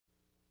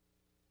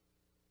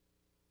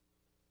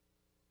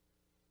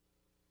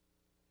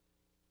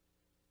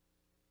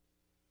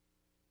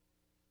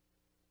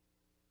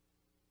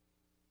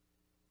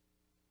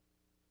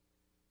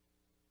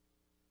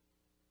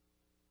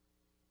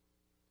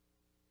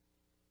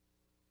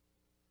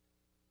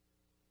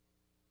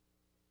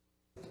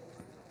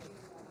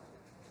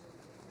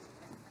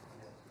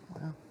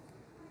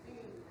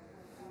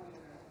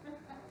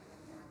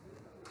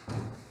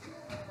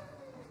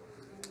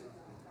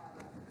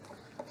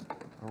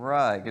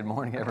right. Good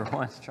morning,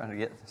 everyone. Just trying to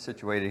get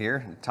situated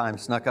here. Time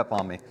snuck up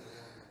on me.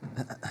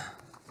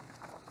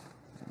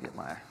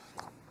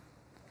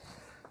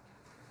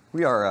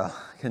 We are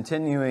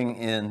continuing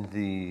in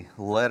the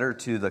letter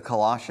to the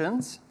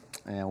Colossians,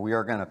 and we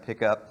are going to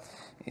pick up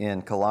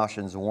in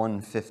Colossians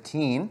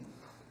 1:15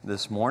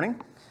 this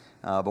morning.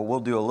 But we'll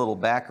do a little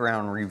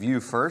background review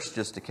first,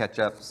 just to catch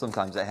up.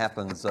 Sometimes that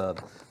happens.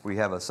 We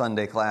have a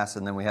Sunday class,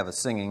 and then we have a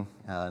singing,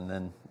 and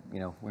then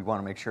we want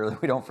to make sure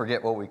that we don't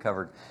forget what we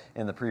covered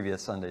in the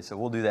previous Sunday. So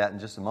we'll do that in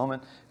just a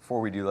moment.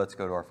 Before we do, let's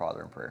go to our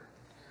Father in prayer.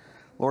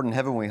 Lord in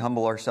heaven, we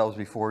humble ourselves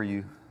before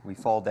you. We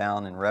fall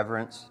down in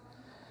reverence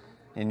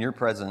in your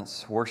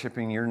presence,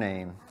 worshiping your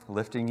name,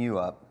 lifting you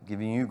up,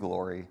 giving you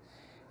glory,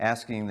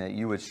 asking that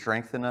you would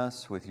strengthen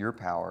us with your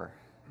power,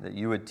 that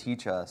you would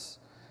teach us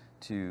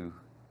to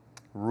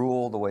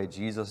rule the way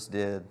Jesus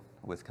did,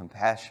 with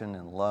compassion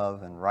and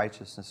love and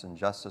righteousness and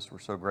justice. We're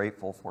so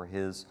grateful for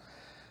his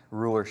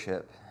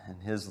rulership and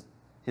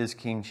his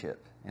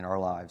kingship in our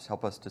lives.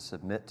 Help us to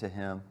submit to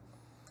him.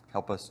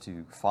 Help us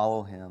to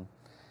follow him.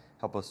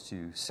 Help us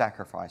to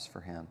sacrifice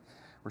for him.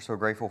 We're so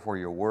grateful for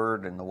your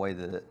word and the way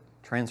that it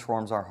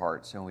transforms our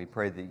hearts. And we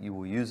pray that you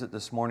will use it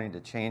this morning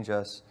to change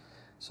us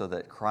so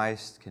that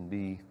Christ can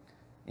be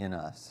in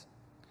us.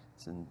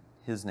 It's in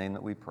his name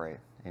that we pray.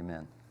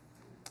 Amen.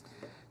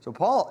 So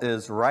Paul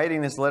is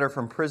writing this letter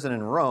from prison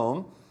in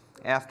Rome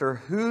after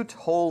who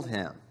told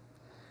him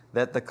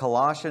that the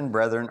Colossian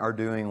brethren are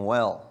doing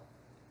well?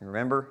 You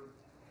remember?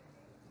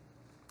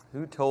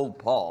 Who told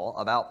Paul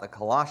about the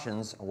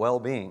Colossians'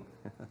 well-being?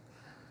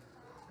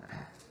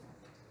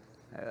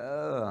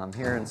 Oh, I'm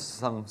hearing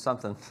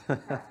something.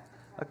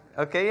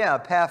 Okay, yeah,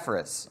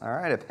 Epaphras. All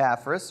right,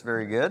 Epaphras,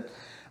 very good.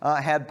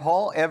 Had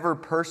Paul ever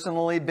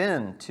personally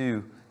been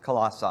to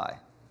Colossae?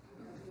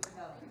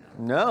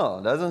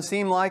 No, doesn't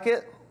seem like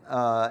it.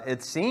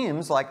 It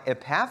seems like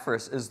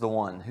Epaphras is the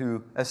one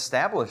who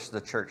established the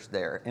church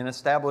there and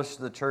established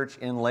the church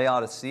in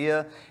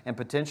Laodicea and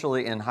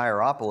potentially in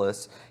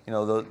Hierapolis,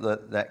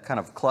 that kind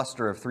of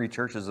cluster of three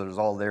churches that is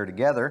all there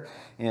together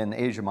in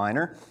Asia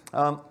Minor.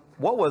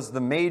 What was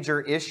the major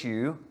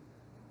issue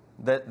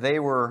that they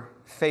were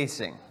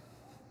facing?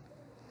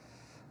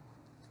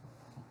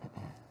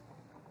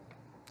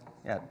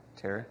 Yeah,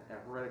 Terry?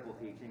 Heretical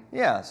teaching.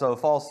 Yeah, so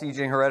false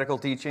teaching, heretical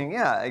teaching.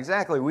 Yeah,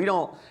 exactly.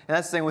 And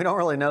that's the thing, we don't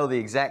really know the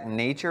exact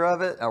nature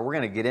of it. We're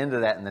going to get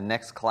into that in the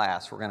next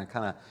class. We're going to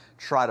kind of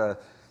try to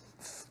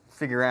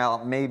figure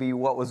out maybe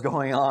what was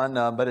going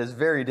on, but it's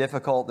very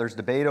difficult. There's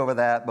debate over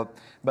that.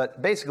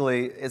 But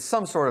basically, it's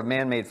some sort of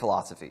man-made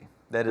philosophy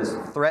that is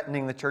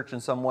threatening the church in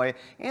some way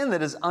and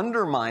that is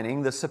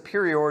undermining the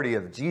superiority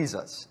of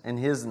Jesus and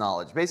his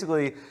knowledge.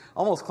 Basically,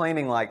 almost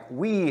claiming like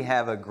we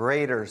have a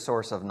greater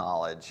source of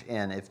knowledge,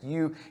 and if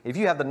you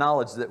have the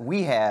knowledge that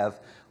we have,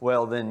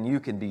 well, then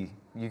you can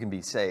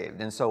be saved.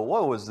 And so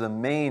what was the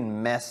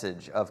main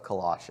message of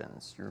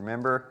Colossians? Do you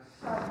remember?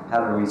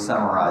 How do we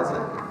summarize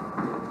it?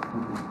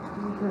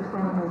 Jesus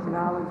and his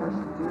knowledge are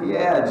superior.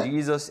 Yeah,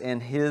 Jesus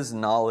and his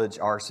knowledge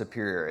are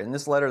superior. And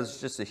this letter is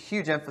just a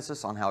huge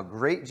emphasis on how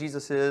great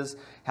Jesus is,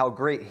 how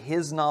great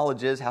his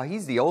knowledge is, how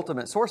he's the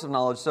ultimate source of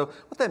knowledge. So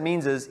what that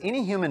means is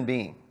any human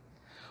being,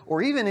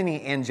 or even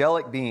any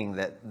angelic being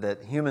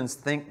that humans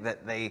think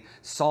that they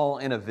saw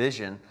in a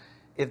vision,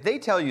 if they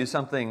tell you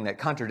something that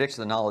contradicts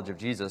the knowledge of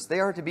Jesus, they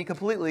are to be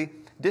completely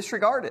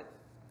disregarded.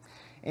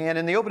 And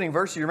in the opening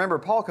verse, you remember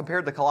Paul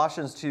compared the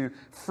Colossians to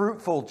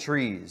fruitful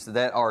trees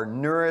that are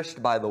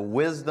nourished by the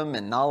wisdom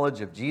and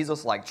knowledge of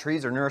Jesus, like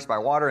trees are nourished by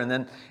water, and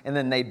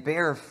then they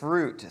bear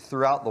fruit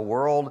throughout the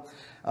world.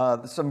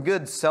 Some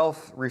good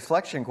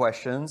self-reflection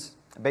questions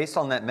based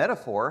on that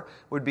metaphor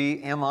would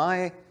be, am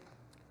I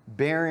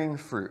bearing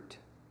fruit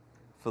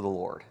for the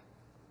Lord?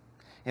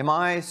 Am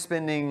I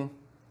spending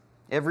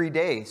every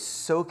day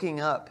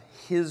soaking up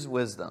his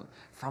wisdom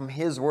from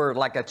his word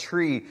like a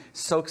tree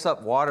soaks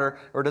up water,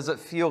 or does it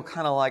feel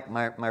kind of like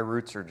my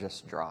roots are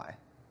just dry?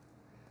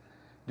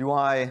 Do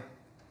I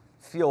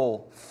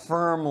feel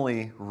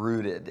firmly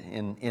rooted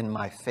in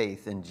my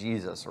faith in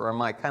Jesus, or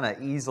am I kind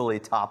of easily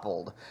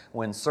toppled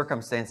when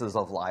circumstances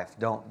of life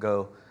don't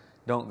go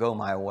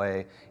my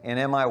way? And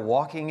am I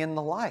walking in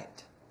the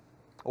light,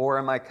 or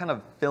am I kind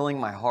of filling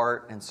my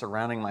heart and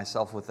surrounding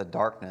myself with the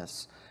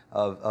darkness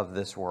of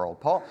this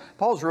world?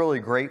 Paul's really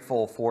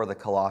grateful for the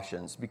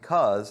Colossians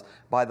because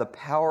by the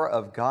power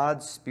of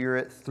God's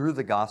Spirit through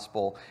the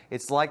gospel,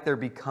 it's like they're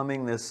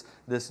becoming this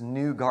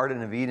new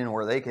Garden of Eden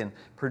where they can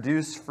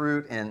produce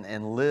fruit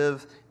and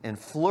live and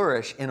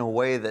flourish in a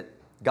way that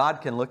God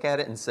can look at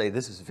it and say,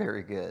 this is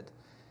very good,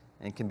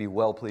 and can be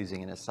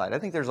well-pleasing in his sight. I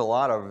think there's a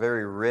lot of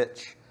very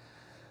rich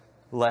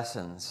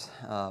lessons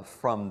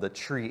from the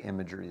tree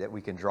imagery that we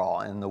can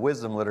draw, and the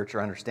wisdom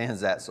literature understands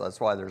that, so that's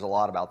why there's a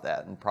lot about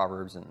that in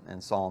Proverbs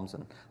and Psalms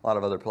and a lot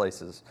of other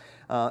places.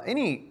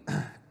 Any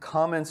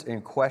comments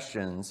and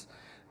questions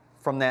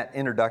from that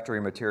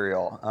introductory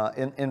material?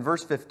 In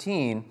verse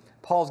 15,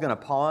 Paul's going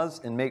to pause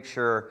and make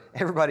sure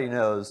everybody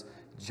knows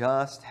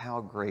just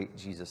how great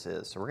Jesus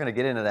is. So we're going to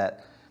get into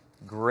that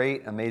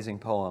Great, amazing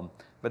poem.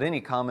 But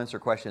any comments or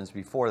questions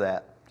before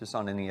that, just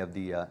on any of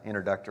the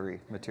introductory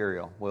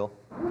material? Will?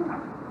 I'm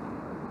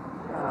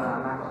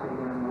actually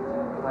going to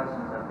mention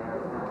questions up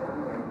there.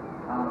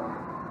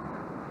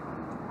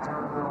 I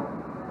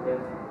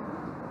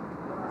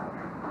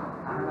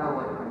don't know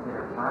what to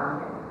consider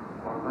firm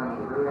or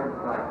firmly rooted,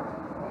 but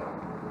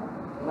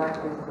let's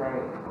just say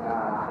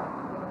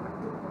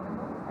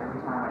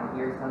every time I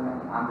hear something,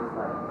 I'm just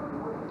like,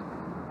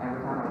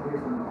 every time I hear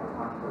something that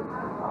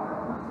contradicts the Bible,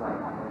 I'm just like,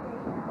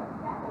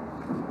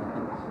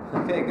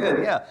 Okay,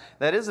 good. Yeah,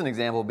 that is an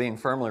example of being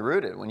firmly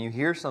rooted. When you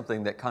hear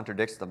something that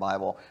contradicts the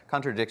Bible,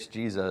 contradicts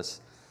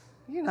Jesus,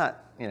 you're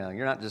not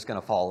just going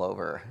to fall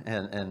over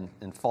and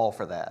fall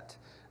for that.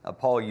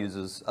 Paul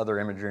uses other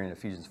imagery in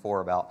Ephesians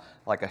 4 about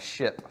like a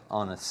ship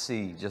on a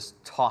sea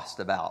just tossed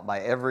about by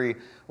every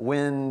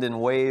wind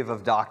and wave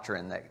of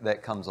doctrine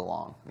that comes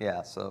along.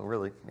 Yeah, so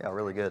really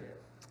good.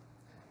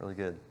 Really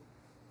good.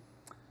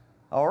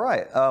 All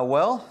right.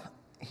 Well,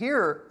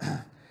 here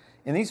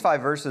in these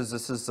 5 verses,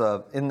 this is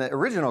in the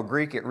original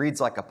Greek, it reads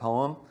like a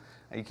poem.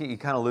 You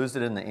kind of lose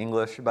it in the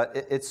English, but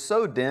it's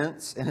so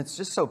dense and it's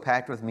just so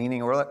packed with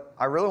meaning.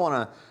 I really want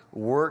to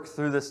work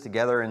through this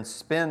together and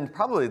spend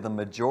probably the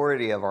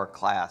majority of our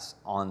class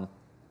on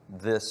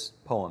this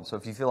poem. So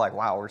if you feel like,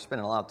 wow, we're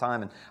spending a lot of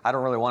time and I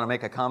don't really want to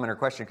make a comment or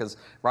question because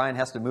Brian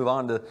has to move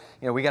on to,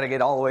 we got to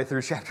get all the way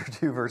through chapter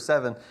 2, verse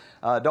 7.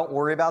 Don't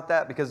worry about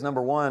that because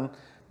number one,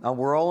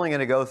 we're only going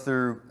to go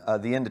through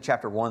the end of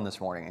chapter 1 this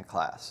morning in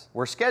class.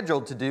 We're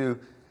scheduled to do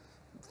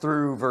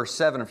through verse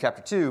 7 of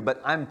chapter 2,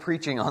 but I'm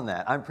preaching on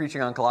that. I'm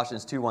preaching on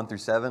Colossians 2, 1 through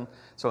 7.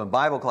 So in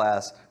Bible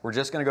class, we're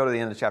just going to go to the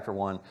end of chapter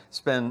 1,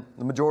 spend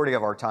the majority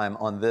of our time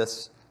on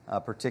this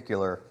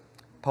particular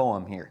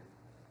poem here.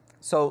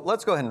 So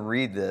let's go ahead and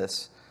read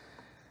this.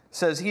 It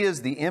says, "He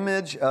is the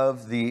image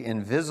of the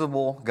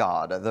invisible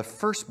God, the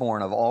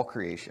firstborn of all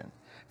creation.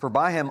 For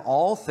by him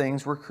all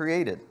things were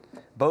created,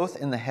 both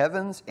in the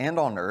heavens and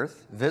on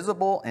earth,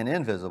 visible and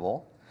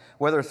invisible,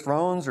 whether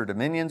thrones or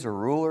dominions or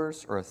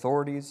rulers or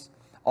authorities.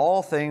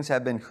 All things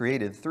have been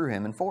created through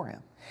him and for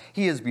him.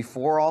 He is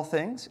before all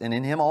things, and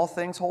in him all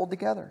things hold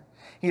together.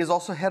 He is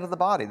also head of the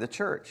body, the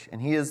church,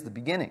 and he is the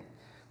beginning,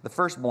 the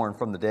firstborn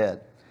from the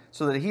dead,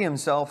 so that he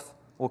himself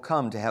will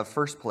come to have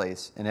first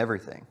place in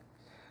everything."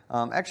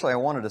 Actually, I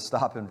wanted to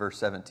stop in verse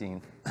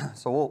 17,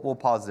 so we'll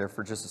pause there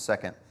for just a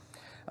second.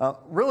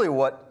 Really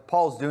what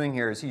Paul's doing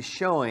here is he's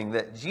showing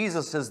that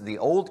Jesus is the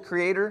old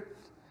creator,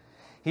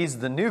 he's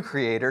the new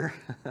creator,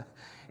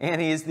 and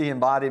he's the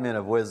embodiment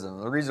of wisdom.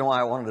 The reason why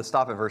I wanted to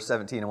stop at verse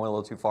 17 and went a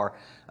little too far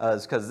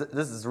is because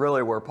this is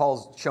really where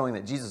Paul's showing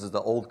that Jesus is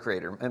the old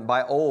creator. And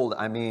by old,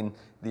 I mean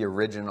the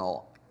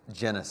original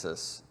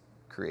Genesis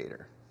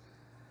creator.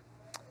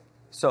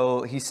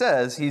 So he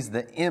says he's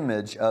the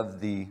image of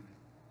the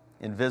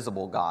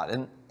invisible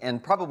God.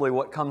 And probably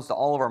what comes to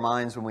all of our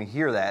minds when we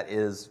hear that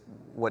is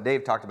what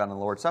Dave talked about in the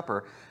Lord's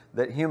Supper,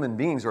 that human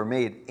beings are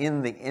made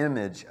in the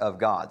image of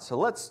God. So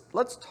let's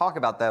talk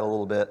about that a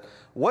little bit.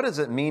 What does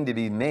it mean to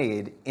be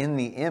made in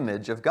the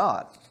image of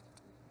God?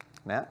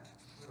 Matt?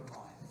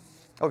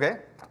 Okay.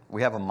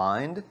 We have a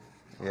mind.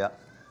 Yeah.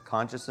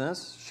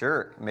 Consciousness.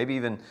 Sure. Maybe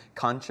even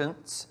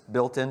conscience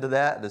built into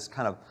that. This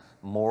kind of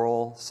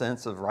moral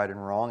sense of right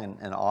and wrong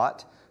and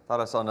ought.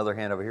 Thought I saw another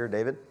hand over here.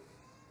 David?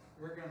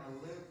 We're going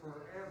to live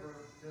forever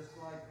just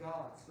like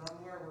God.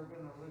 Somewhere we're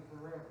going to live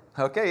forever.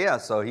 Okay, yeah.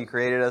 So he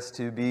created us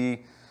to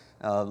be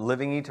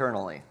living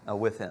eternally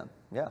with him.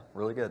 Yeah,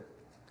 really good.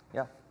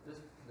 Yeah.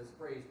 This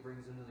phrase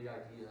brings into the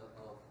idea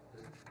of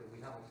that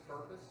we have a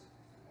purpose,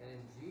 and in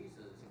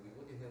Jesus, if we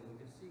look at him, we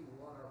can see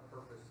what our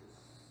purpose is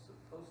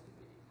supposed to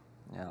be.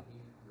 Yeah.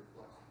 He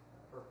reflects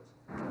purpose.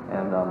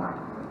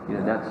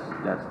 And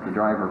that's the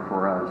driver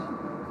for us.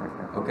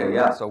 Okay,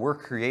 yeah. So we're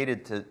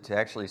created to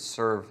actually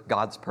serve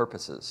God's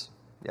purposes.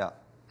 Yeah,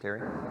 Terry?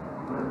 When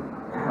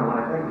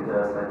I think of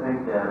this, I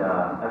think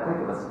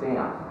of a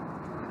stamp.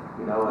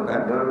 If you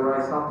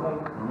notarize something,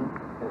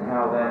 and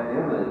how that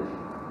image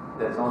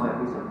that's on that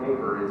piece of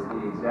paper is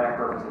the exact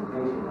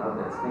representation of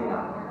that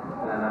stamp.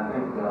 And then I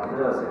think about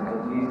this, and how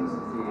Jesus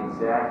is the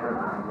exact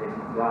representation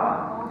of God.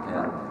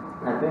 Yeah.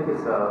 And I think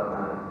it's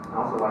I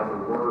also like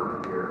the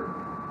word here.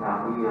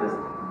 Now, he is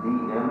the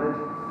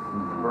image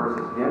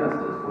versus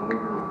Genesis when we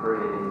were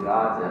created in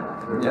God's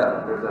image.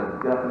 There's a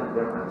definite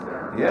difference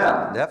there.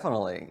 Yeah,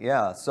 definitely.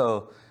 Yeah.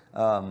 So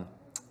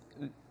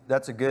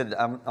that's a good,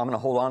 I'm going to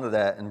hold on to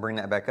that and bring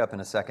that back up in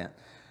a second.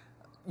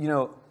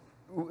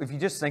 If you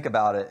just think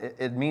about it,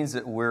 it means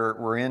that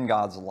we're in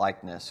God's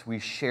likeness. We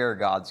share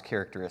God's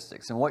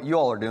characteristics. And what you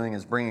all are doing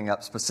is bringing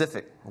up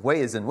specific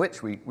ways in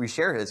which we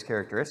share his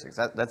characteristics.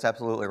 That's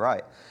absolutely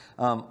right.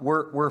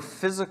 We're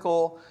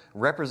physical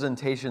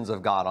representations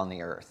of God on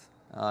the earth.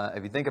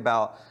 If you think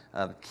about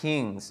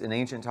kings in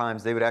ancient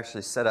times, they would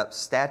actually set up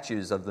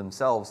statues of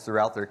themselves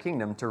throughout their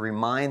kingdom to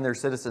remind their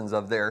citizens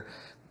of their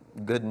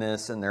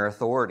goodness and their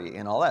authority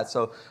and all that.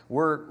 So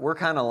we're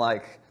kind of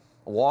like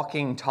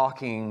walking,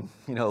 talking,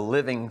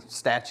 living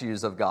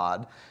statues of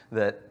God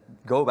that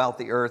go about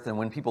the earth, and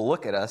when people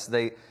look at us,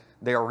 they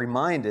are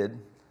reminded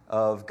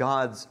of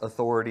God's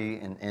authority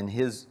and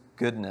His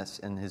goodness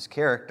and His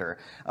character.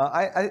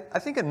 I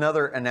think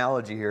another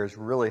analogy here is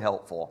really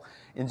helpful.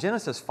 In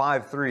Genesis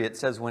 5:3, it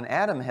says, when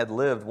Adam had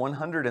lived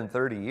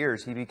 130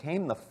 years, he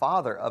became the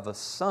father of a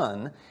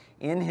son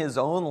in his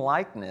own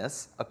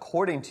likeness,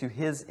 according to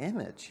his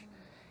image.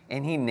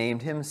 And he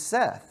named him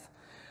Seth.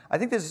 I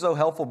think this is so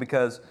helpful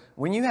because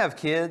when you have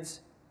kids,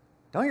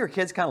 don't your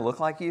kids kind of look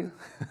like you?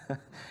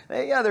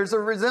 Yeah, there's a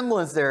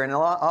resemblance there. And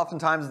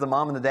oftentimes the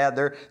mom and the dad,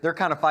 they're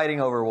kind of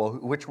fighting over, well,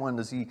 which one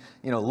does he,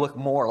 look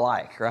more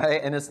like,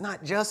 right? And it's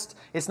not just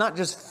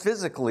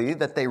physically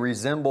that they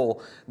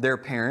resemble their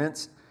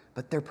parents,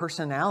 but their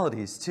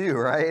personalities too,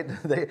 right?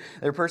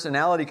 Their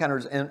personality kind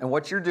of, and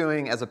what you're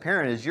doing as a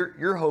parent is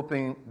you're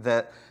hoping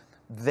that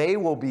they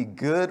will be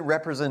good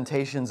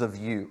representations of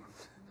you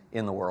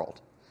in the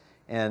world.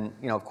 And,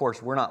 of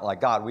course, we're not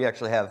like God. We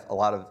actually have a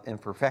lot of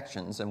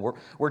imperfections, and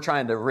we're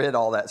trying to rid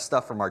all that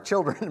stuff from our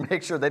children and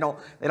make sure they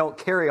don't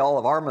carry all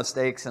of our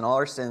mistakes and all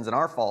our sins and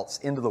our faults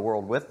into the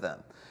world with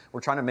them.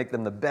 We're trying to make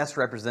them the best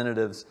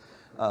representatives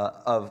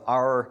of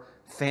our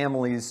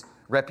family's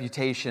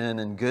reputation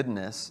and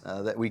goodness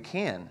that we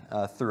can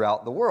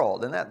throughout the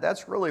world. And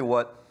that's really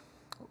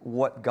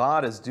what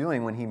God is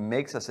doing when He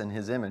makes us in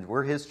His image.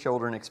 We're His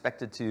children,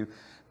 expected to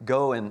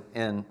go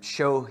and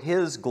show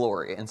His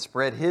glory and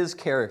spread His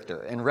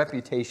character and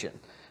reputation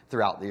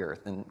throughout the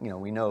earth. And,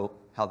 we know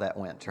how that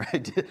went,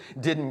 right?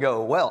 Didn't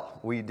go well.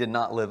 We did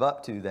not live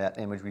up to that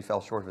image. We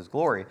fell short of His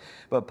glory.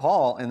 But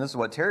Paul, and this is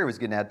what Terry was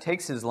getting at,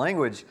 takes his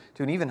language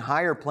to an even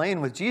higher plane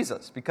with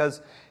Jesus,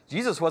 because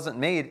Jesus wasn't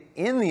made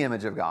in the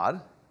image of God.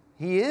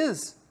 He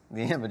is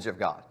the image of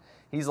God.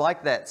 He's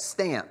like that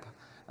stamp,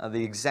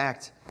 the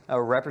exact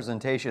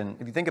representation.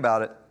 If you think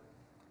about it,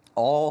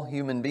 all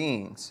human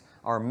beings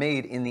are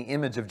made in the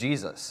image of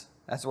Jesus.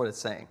 That's what it's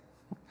saying.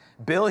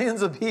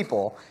 Billions of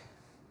people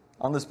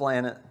on this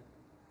planet,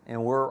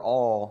 and we're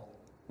all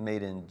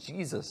made in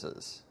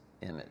Jesus's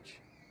image.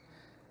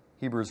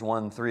 Hebrews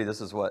 1:3, this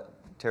is what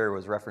Terry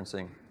was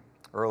referencing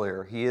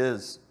earlier.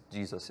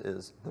 Jesus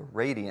is the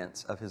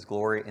radiance of His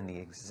glory and the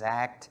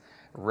exact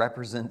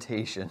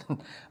representation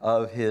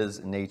of His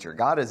nature.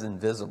 God is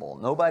invisible.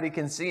 Nobody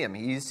can see Him.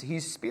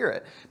 He's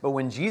spirit. But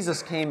when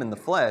Jesus came in the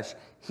flesh,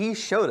 He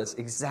showed us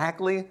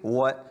exactly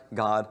what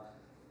God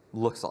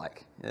looks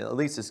like. At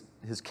least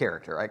his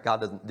character, right?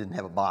 God didn't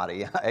have a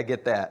body. I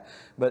get that.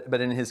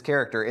 But in His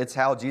character, it's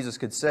how Jesus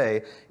could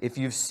say, if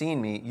you've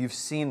seen me, you've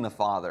seen the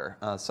Father.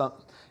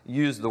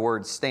 Use the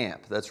word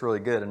stamp. That's really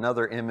good.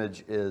 Another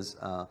image is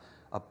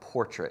a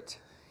portrait.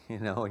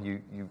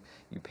 You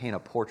paint a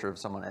portrait of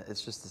someone.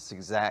 It's just this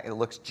exact. It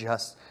looks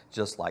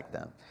just like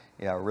them.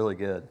 Yeah, really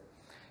good.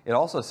 It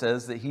also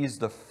says that He's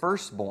the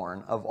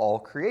firstborn of all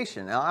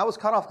creation. Now, I was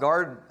caught off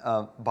guard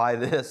by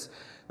this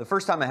the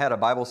first time I had a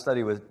Bible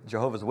study with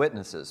Jehovah's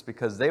Witnesses,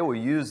 because they will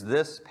use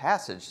this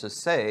passage to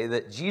say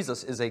that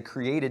Jesus is a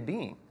created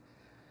being.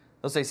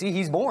 They'll say, see,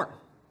 He's born.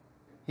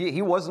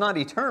 He was not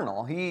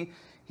eternal.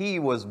 He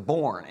was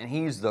born, and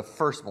He's the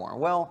firstborn.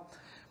 Well,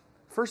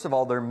 first of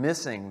all, they're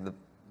missing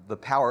the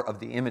power of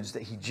the image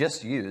that he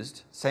just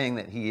used, saying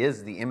that He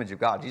is the image of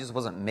God. Jesus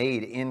wasn't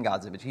made in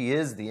God's image. He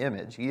is the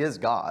image. He is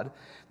God.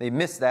 They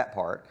missed that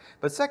part.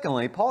 But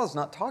secondly, Paul is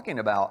not talking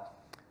about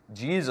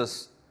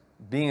Jesus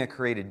being a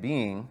created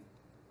being.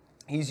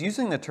 He's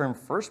using the term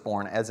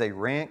firstborn as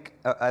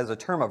a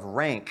term of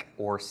rank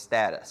or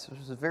status,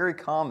 which is very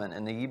common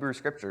in the Hebrew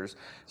Scriptures.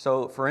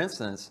 So, for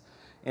instance,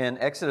 in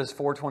Exodus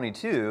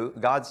 4:22,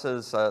 God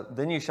says,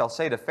 then you shall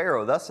say to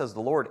Pharaoh, thus says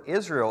the Lord,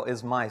 Israel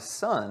is my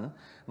son,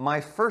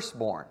 my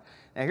firstborn.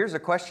 Now here's a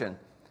question.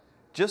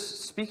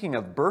 Just speaking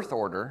of birth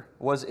order,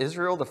 was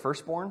Israel the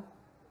firstborn?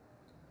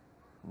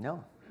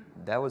 No,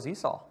 that was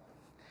Esau.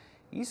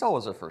 Esau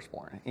was a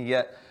firstborn. And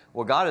yet,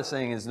 what God is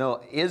saying is,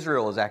 no,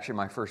 Israel is actually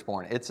my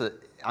firstborn.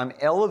 I'm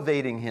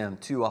elevating him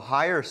to a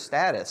higher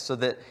status so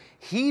that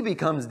he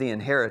becomes the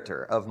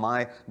inheritor of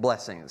my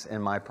blessings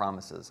and my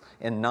promises,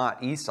 and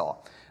not Esau.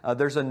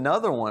 There's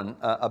another one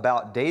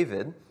about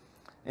David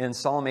in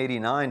Psalm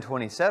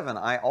 89:27.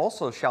 I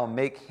also shall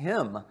make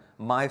him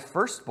my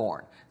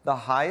firstborn, the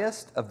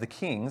highest of the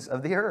kings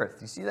of the earth.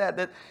 You see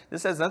that?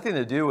 This has nothing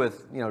to do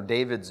with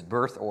David's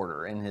birth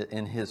order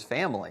in his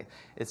family.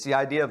 It's the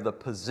idea of the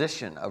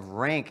position of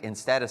rank and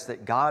status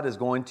that God is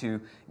going to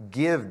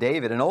give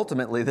David. And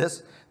ultimately,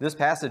 this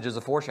passage is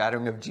a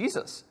foreshadowing of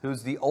Jesus,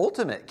 who's the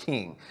ultimate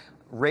king,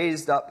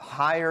 raised up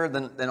higher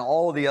than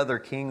all the other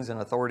kings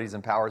and authorities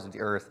and powers of the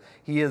earth.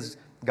 He is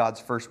God's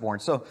firstborn.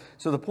 So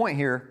the point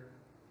here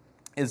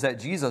is that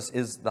Jesus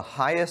is the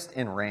highest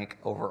in rank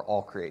over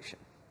all creation.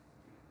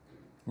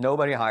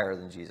 Nobody higher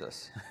than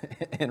Jesus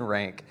in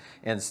rank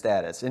and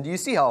status. And do you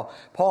see how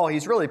Paul,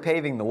 he's really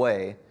paving the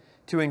way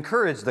to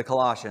encourage the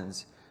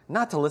Colossians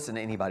not to listen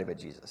to anybody but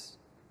Jesus.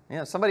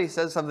 Somebody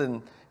says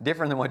something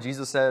different than what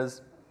Jesus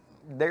says,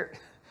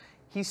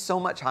 he's so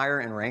much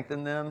higher in rank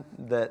than them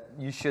that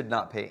you should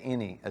not pay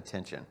any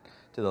attention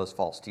to those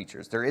false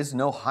teachers. There is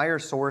no higher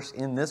source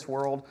in this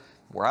world,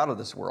 or out of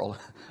this world,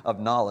 of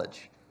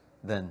knowledge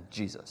than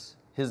Jesus.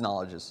 His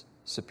knowledge is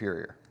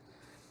superior.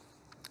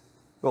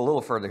 Go a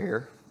little further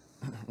here,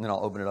 and then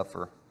I'll open it up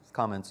for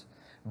comments.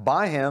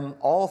 By him,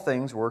 all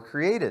things were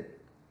created.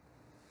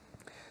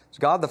 So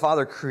God the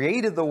Father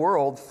created the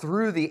world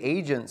through the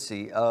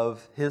agency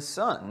of his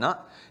Son.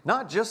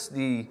 Not just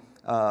the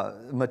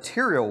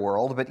material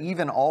world, but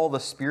even all the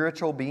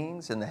spiritual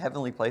beings in the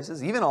heavenly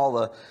places, even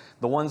all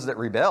the ones that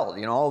rebelled,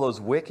 all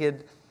those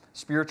wicked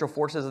spiritual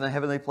forces in the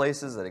heavenly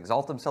places that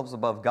exalt themselves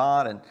above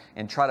God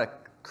and try to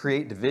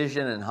create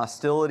division and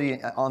hostility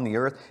on the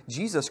earth.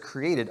 Jesus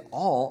created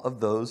all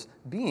of those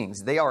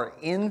beings. They are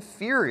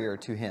inferior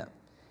to him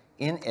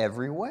in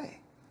every way.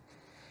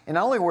 And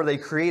not only were they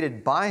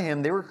created by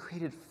him, they were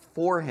created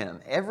for him.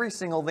 Every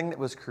single thing that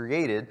was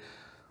created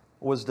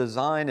was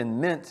designed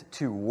and meant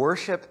to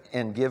worship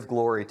and give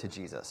glory to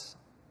Jesus.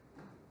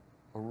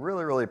 A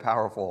really, really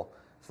powerful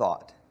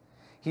thought.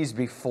 He's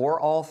before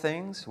all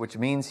things, which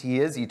means he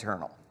is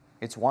eternal.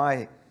 It's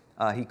why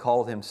he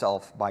called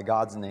himself by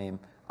God's name,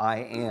 I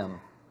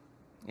am,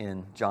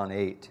 in John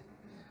 8.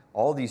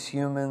 All these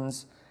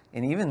humans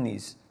and even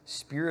these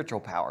spiritual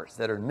powers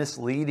that are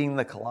misleading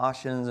the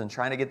Colossians and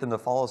trying to get them to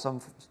follow some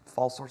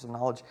false source of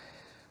knowledge,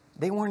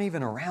 they weren't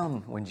even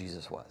around when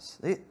Jesus was.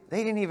 They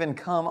didn't even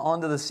come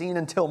onto the scene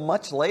until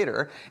much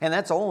later, and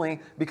that's only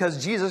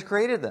because Jesus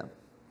created them.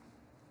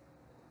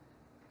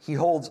 He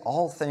holds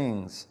all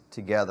things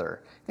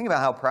together. Think about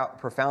how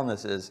profound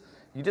this is.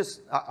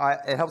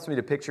 It helps me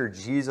to picture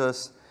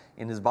Jesus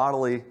in his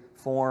bodily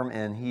form,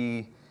 and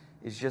he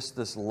is just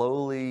this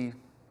lowly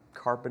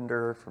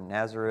carpenter from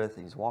Nazareth.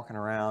 He's walking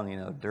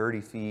around,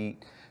 dirty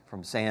feet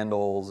from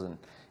sandals, and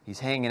he's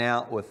hanging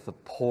out with the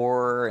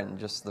poor and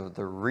just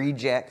the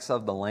rejects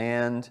of the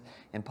land.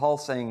 And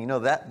Paul's saying,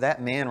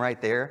 that man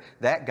right there,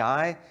 that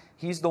guy,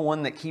 he's the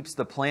one that keeps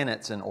the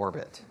planets in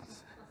orbit.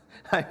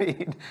 I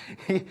mean,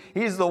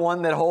 he's the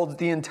one that holds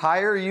the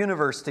entire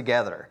universe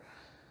together.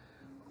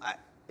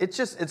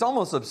 It's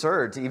almost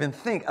absurd to even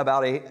think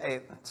about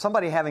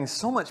somebody having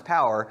so much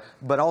power,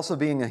 but also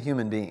being a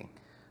human being.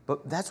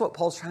 But that's what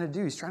Paul's trying to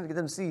do. He's trying to get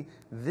them to see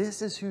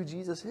this is who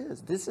Jesus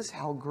is. This is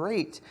how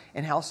great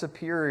and how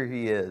superior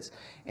he is.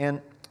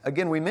 And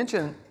again, we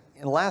mentioned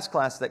in the last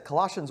class that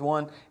Colossians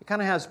 1, it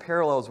kind of has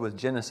parallels with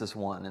Genesis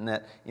 1, and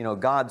that,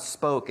 God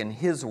spoke and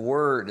his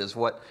word is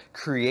what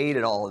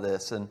created all of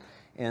this.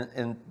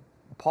 And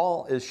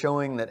Paul is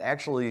showing that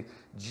actually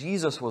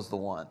Jesus was the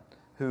one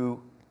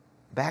who,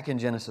 back in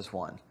Genesis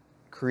 1,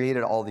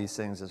 created all these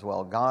things as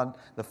well. God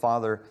the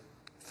Father,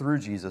 through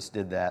Jesus,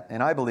 did that.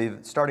 And I believe,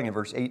 starting in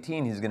verse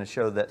 18, he's going to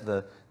show that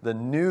the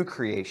new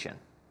creation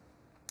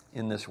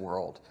in this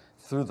world,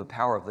 through the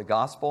power of the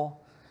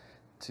gospel,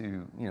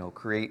 to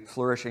create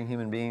flourishing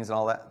human beings and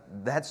all that,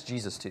 that's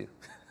Jesus too.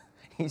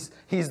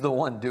 He's the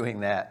one doing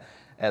that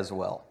as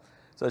well.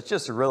 So it's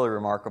just really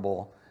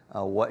remarkable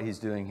what he's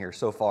doing here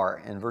so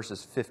far in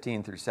verses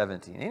 15 through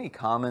 17. Any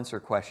comments or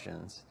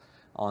questions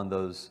on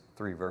those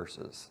three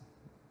verses?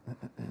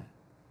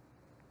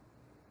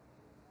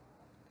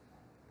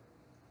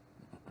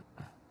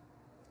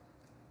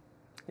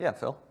 Yeah,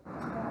 Phil?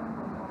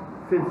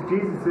 Since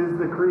Jesus is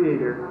the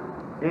creator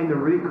and the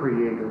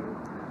recreator,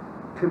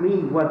 to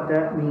me what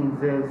that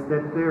means is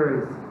that there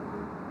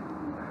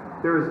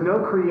is no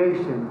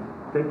creation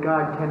that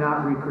God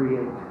cannot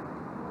recreate.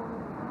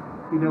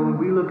 When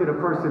we look at a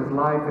person's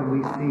life and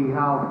we see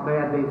how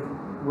bad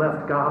they've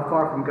left God, how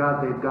far from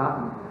God they've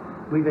gotten,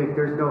 we think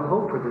there's no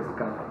hope for this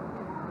guy.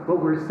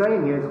 What we're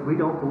saying is we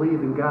don't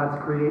believe in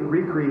God's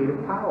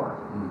recreative power.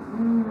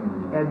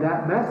 And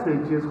that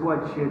message is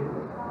what should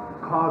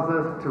cause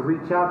us to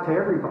reach out to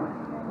everybody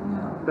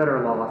that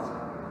are lost.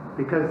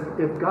 Because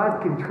if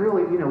God can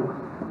truly,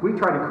 we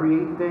try to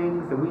create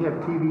things, and we have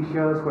TV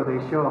shows where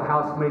they show a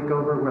house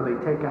makeover, where they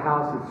take a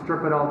house and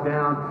strip it all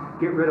down,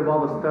 get rid of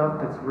all the stuff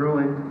that's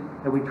ruined,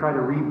 and we try to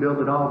rebuild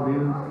it all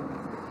new.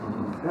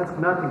 That's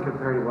nothing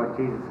compared to what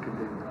Jesus could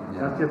do.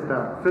 That's just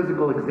a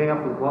physical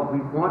example of what we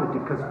want to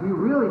do, because we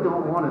really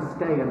don't want to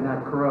stay in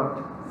that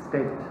corrupt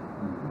state.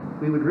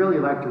 We would really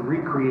like to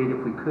recreate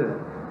if we could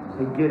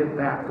and get it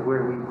back to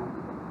where we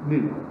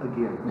knew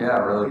again. Yeah,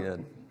 really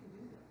good.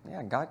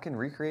 Yeah, God can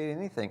recreate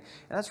anything.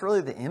 And that's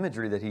really the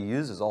imagery that he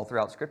uses all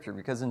throughout Scripture,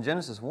 because in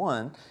Genesis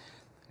 1,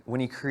 when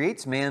he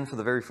creates man for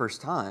the very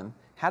first time,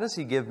 how does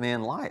he give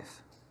man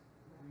life?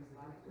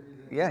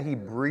 Yeah, he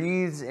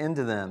breathes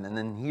into them. And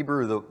in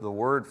Hebrew, the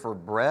word for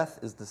breath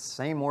is the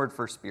same word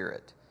for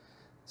spirit,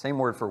 same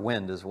word for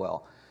wind as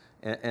well.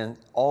 And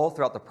all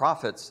throughout the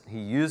prophets, he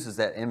uses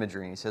that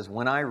imagery. And he says,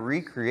 when I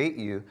recreate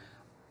you,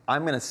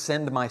 I'm going to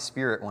send my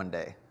spirit one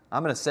day.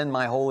 I'm going to send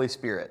my Holy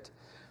Spirit.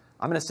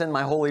 I'm going to send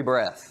my holy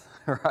breath,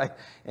 right?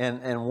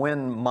 And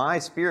when my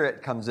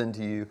spirit comes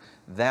into you,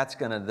 that's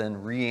going to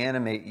then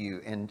reanimate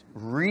you and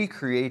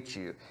recreate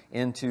you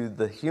into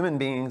the human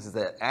beings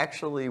that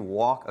actually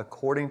walk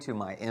according to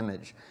my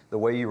image, the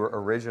way you were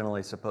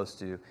originally supposed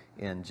to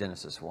in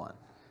Genesis 1.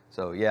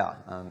 So yeah,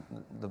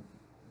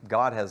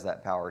 God has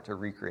that power to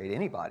recreate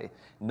anybody.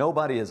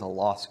 Nobody is a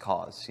lost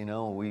cause.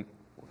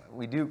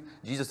 We do,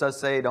 Jesus does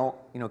say, don't,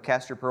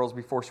 cast your pearls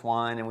before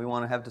swine, and we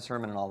want to have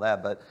discernment and all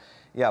that, but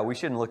yeah, we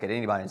shouldn't look at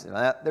anybody and say,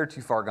 they're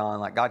too far gone,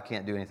 like God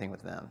can't do anything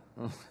with them.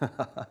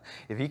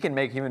 If he can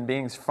make human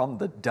beings from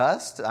the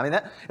dust, I mean,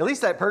 at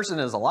least that person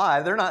is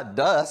alive. They're not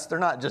dust. They're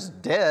not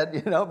just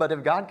dead, but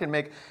if God can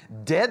make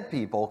dead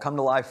people come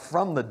to life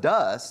from the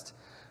dust,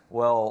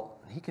 well,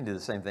 he can do the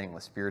same thing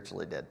with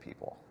spiritually dead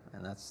people.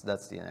 And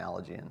that's the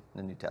analogy in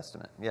the New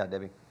Testament. Yeah,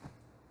 Debbie?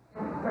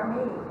 For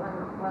me,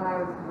 when I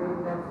was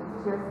reading this,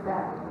 it's just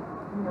that,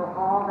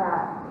 all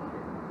that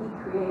he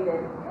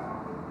created,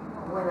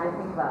 when I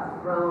think about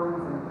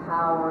thrones and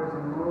powers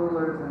and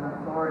rulers and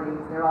authorities,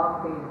 they're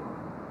all created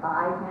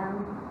by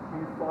him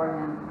and for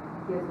him.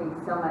 It gives me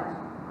so much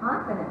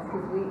confidence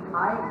because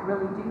I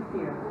really do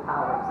fear the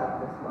powers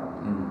of this world.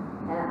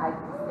 Mm-hmm. And I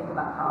just think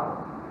about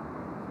how,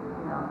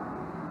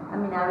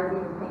 I was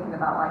even thinking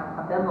about like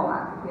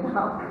Abimelech,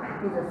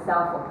 he's a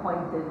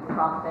self-appointed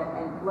prophet,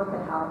 and look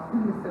at how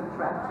he's so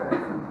treacherous,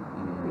 and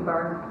he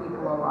burned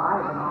people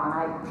alive and all.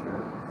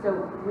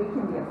 So we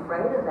can be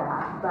afraid of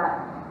that, but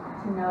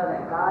to know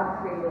that God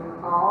created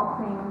all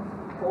things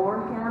for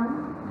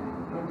him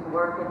and to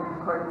work in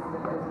accordance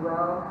with his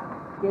will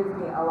gives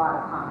me a lot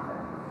of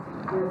confidence,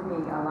 gives me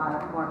a lot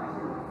of more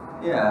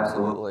peace. Yeah,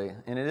 absolutely.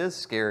 And it is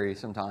scary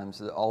sometimes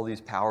that all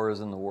these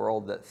powers in the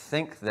world that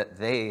think that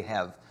they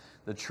have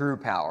the true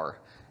power,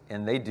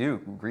 and they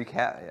do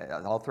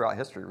all throughout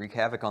history, wreak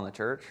havoc on the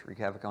church, wreak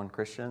havoc on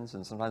Christians,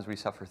 and sometimes we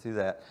suffer through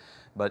that.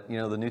 But,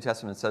 the New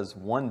Testament says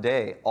one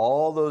day,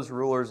 all those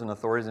rulers and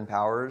authorities and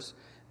powers,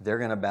 they're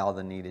going to bow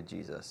the knee to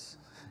Jesus.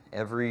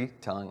 Every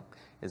tongue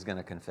is going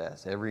to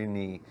confess. Every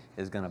knee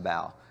is going to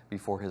bow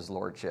before his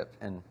lordship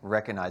and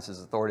recognize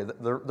his authority.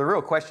 The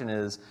real question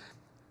is,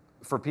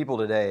 for people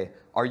today,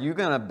 are you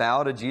going to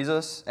bow to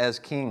Jesus as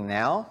king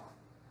now,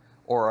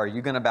 or are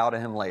you going to bow to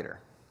him later?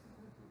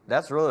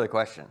 That's really the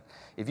question.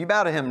 If you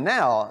bow to him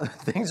now,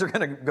 things are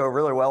going to go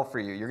really well for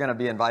you. You're going to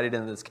be invited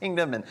into this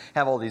kingdom and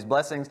have all these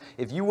blessings.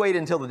 If you wait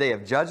until the day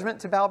of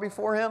judgment to bow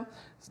before him,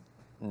 it's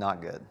not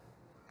good.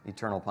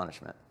 Eternal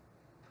punishment.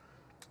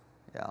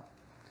 Yeah,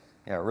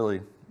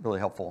 really, really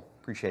helpful.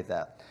 Appreciate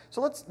that.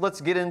 So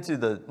let's get into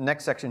the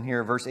next section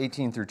here, verse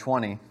 18 through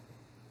 20.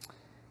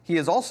 He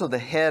is also the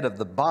head of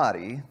the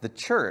body, the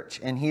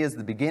church, and he is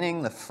the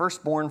beginning, the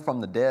firstborn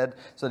from the dead,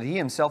 so that he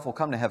himself will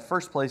come to have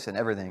first place in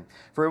everything.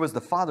 For it was the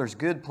Father's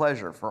good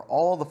pleasure for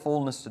all the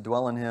fullness to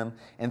dwell in him,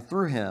 and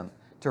through him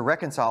to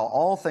reconcile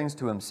all things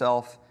to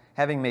himself,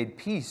 having made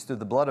peace through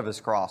the blood of his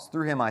cross.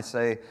 Through him, I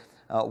say,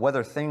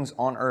 whether things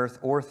on earth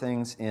or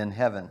things in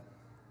heaven.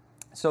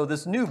 So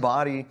this new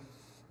body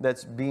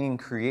that's being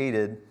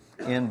created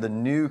in the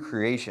new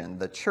creation,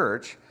 the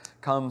church,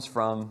 comes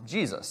from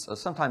Jesus. So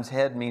sometimes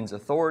head means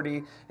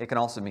authority. It can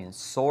also mean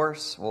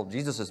source. Well,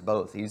 Jesus is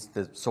both. He's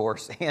the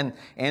source and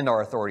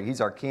our authority.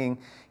 He's our king.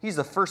 He's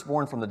the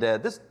firstborn from the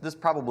dead. This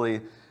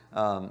probably,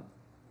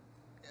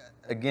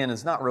 again,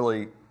 is not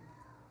really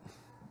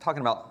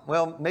talking about,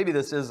 well, maybe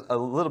this is a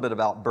little bit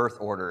about birth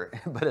order,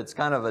 but it's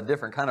kind of a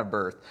different kind of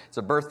birth. It's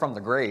a birth from the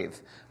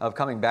grave, of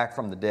coming back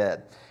from the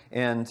dead.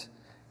 And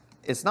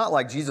it's not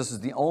like Jesus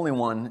is the only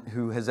one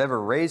who has ever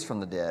raised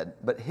from the dead,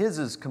 but his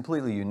is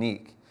completely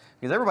unique.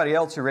 Because everybody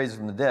else who raises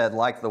from the dead,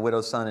 like the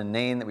widow's son in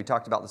Nain that we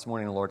talked about this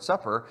morning in the Lord's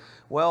Supper,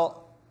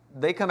 well,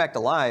 they come back to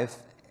life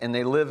and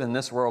they live in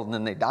this world and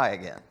then they die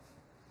again.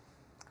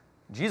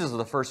 Jesus is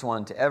the first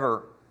one to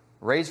ever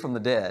raise from the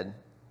dead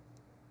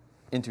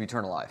into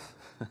eternal life.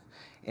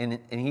 and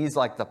he's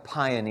like the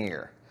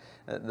pioneer.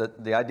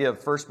 The idea of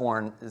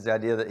firstborn is the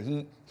idea that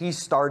he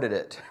started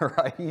it,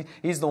 right?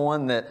 He's the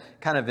one that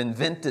kind of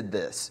invented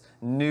this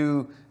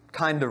new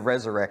kind of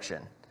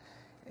resurrection.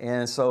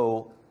 And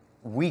so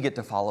we get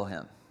to follow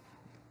him.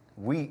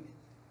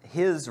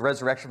 His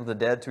resurrection from the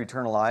dead to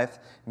eternal life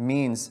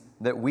means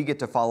that we get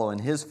to follow in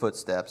his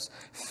footsteps,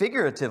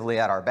 figuratively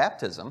at our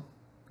baptism.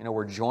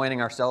 We're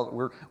joining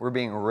ourselves, we're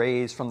being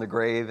raised from the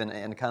grave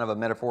in kind of a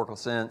metaphorical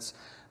sense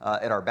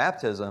at our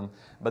baptism,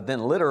 but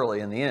then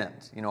literally in the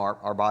end,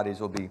 our bodies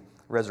will be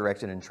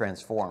resurrected and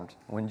transformed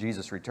when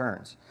Jesus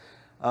returns.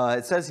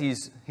 It says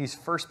he's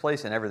first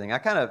place in everything. I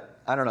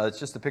don't know, it's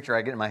just a picture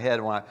I get in my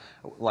head when I,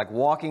 like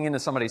walking into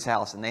somebody's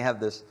house and they have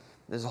this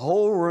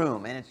whole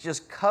room and it's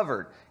just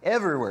covered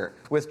everywhere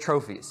with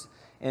trophies.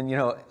 And,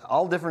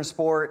 all different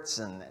sports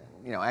and,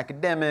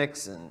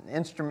 academics and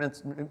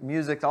instruments,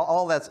 music,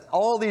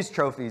 all these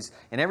trophies,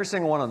 and every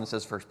single one of them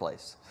says first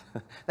place.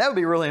 That would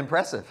be really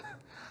impressive.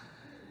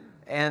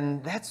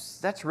 And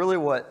that's really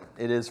what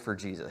it is for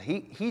Jesus.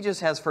 He just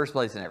has first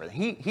place in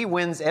everything. He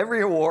wins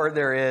every award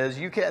there is.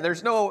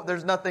 There's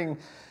nothing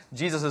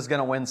Jesus is going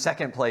to win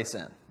second place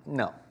in.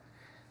 No.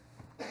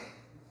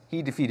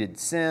 He defeated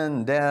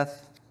sin,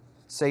 death,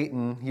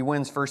 Satan. He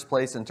wins first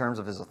place in terms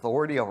of his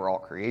authority over all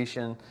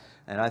creation.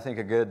 And I think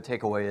a good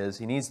takeaway is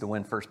he needs to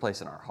win first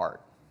place in our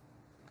heart.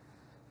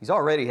 He's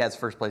already has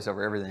first place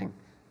over everything,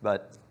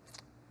 but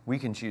we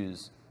can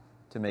choose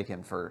to make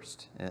him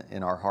first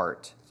in our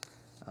heart.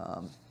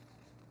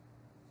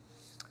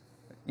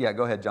 Yeah,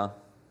 go ahead, John.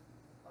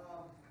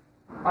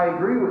 I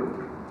agree with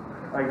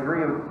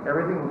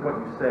everything with what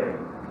you say.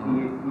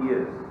 He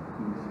is.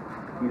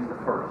 He's the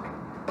first.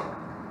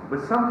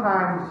 But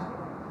sometimes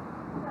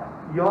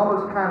you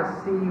almost kind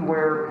of see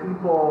where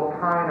people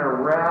kind of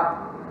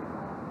wrap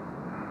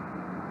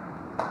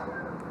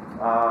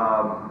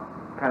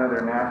kind of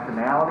their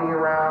nationality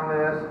around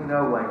this,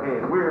 like,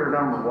 hey, we're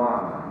number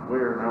one,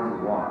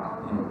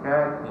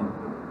 okay?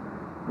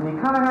 And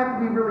you kind of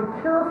have to be really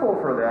careful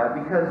for that,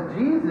 because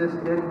Jesus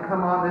didn't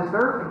come on this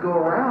earth to go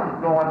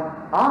around going,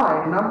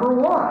 I'm number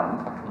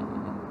one.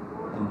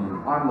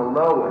 I'm the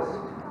lowest,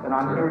 and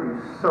I'm here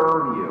to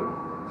serve you.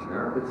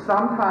 Sure. But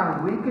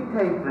sometimes we could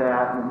take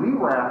that and we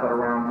wrap it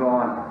around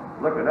going,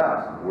 look at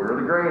us, we're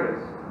the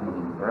greatest,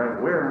 right?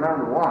 We're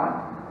number one.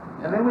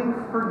 And then we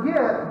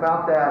forget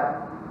about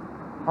that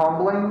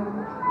humbling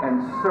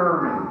and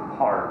serving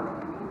part.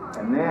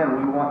 And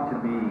then we want to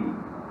be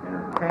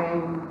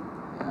entertained,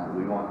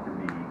 we want to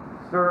be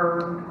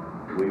served,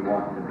 we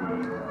want to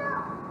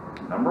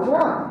be number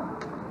one.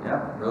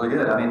 Yeah, really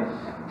good. I mean,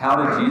 how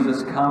did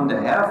Jesus come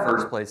to have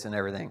first place in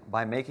everything?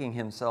 By making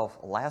himself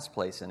last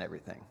place in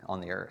everything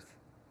on the earth.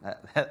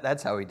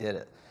 That's how he did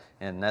it.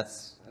 And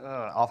that's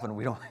often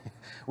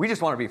we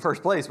just want to be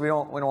first place. We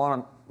don't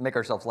want to make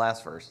ourselves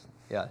last first.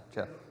 Yeah,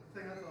 Jeff. The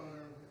thing I thought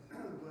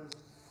of was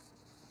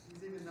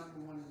he's even number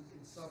one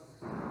in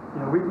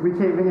suffering. We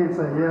can't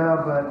say,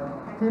 but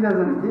he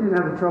didn't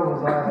have the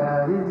troubles I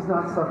had. He's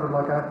not suffered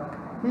like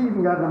he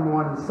even got number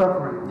one in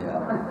suffering.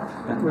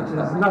 Yeah. Which is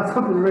not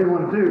something we really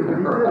want to do, but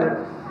he did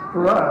it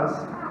for us,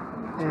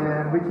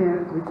 and we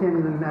can't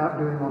even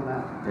outdo him on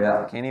that.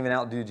 Yeah, can't even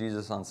outdo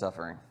Jesus on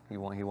suffering. He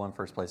won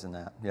first place in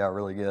that. Yeah,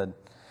 really good.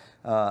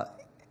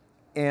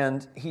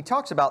 And he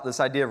talks about this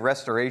idea of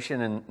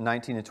restoration in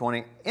 19 to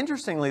 20.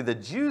 Interestingly, the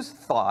Jews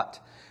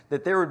thought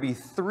that there would be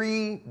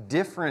 3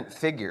 different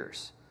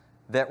figures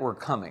that were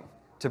coming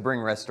to bring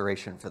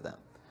restoration for them.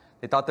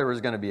 They thought there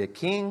was going to be a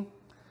king,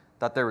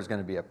 thought there was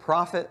going to be a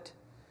prophet,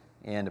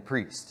 and a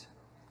priest.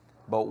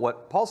 But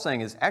what Paul's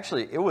saying is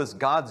actually it was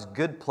God's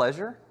good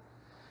pleasure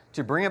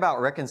to bring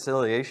about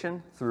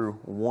reconciliation through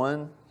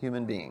one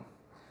human being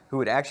who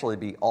would actually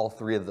be all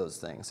 3 of those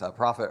things, a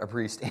prophet, a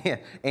priest,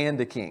 and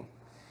a king.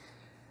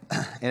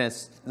 And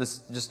it's this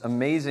just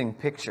amazing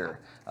picture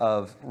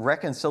of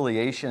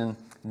reconciliation,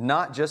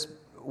 not just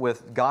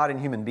with God and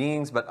human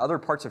beings, but other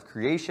parts of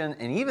creation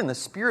and even the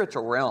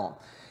spiritual realm.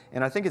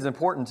 And I think it's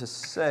important to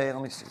say,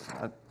 let me see.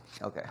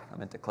 Okay, I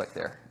meant to click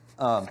there.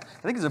 I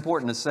think it's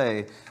important to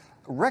say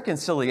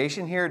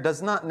reconciliation here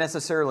does not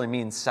necessarily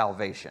mean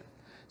salvation.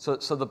 So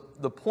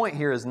the point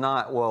here is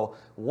not, well,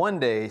 one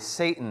day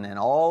Satan and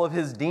all of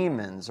his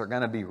demons are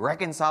going to be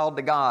reconciled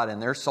to God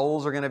and their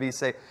souls are going to be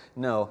saved.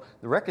 No,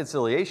 the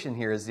reconciliation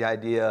here is the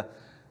idea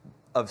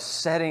of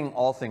setting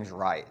all things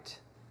right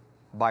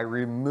by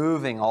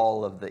removing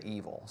all of the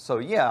evil. So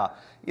yeah,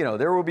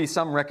 there will be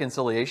some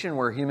reconciliation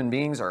where human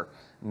beings are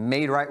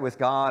made right with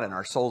God and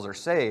our souls are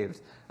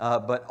saved.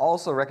 But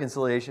also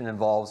reconciliation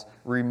involves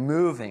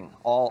removing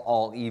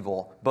all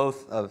evil,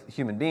 both of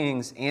human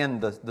beings and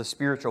the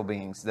spiritual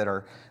beings that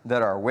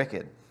are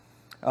wicked.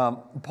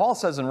 Paul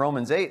says in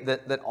Romans 8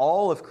 that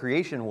all of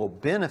creation will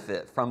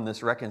benefit from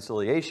this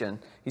reconciliation.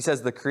 He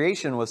says the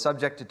creation was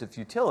subjected to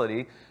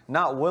futility,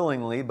 not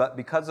willingly, but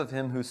because of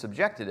him who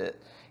subjected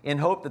it, in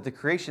hope that the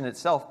creation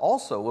itself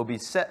also will be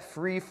set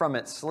free from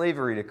its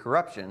slavery to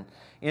corruption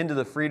into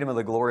the freedom of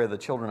the glory of the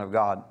children of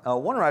God.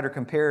 One writer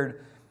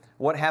compared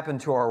what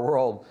happened to our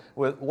world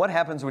with what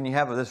happens when you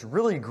have this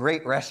really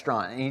great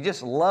restaurant and you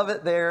just love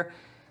it there,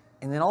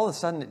 and then all of a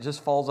sudden it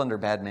just falls under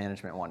bad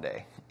management one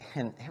day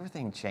and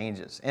everything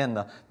changes and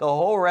the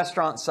whole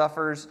restaurant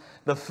suffers.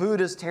 The food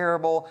is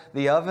terrible,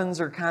 the ovens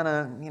are kind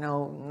of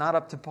not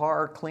up to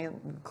par,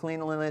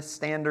 cleanliness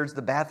standards,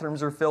 the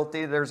bathrooms are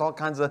filthy, there's all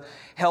kinds of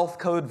health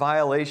code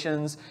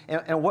violations,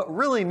 and what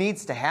really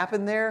needs to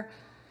happen there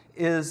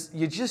is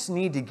you just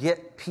need to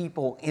get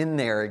people in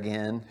there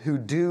again who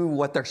do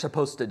what they're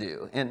supposed to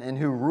do and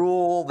who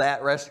rule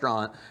that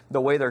restaurant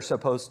the way they're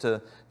supposed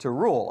to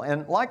rule.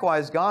 And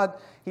likewise, God,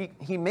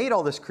 He made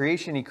all this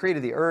creation. He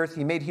created the earth.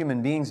 He made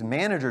human beings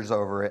managers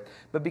over it.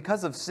 But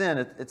because of sin,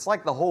 it's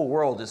like the whole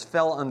world just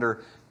fell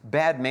under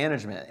bad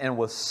management and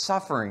was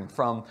suffering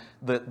from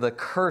the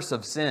curse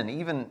of sin.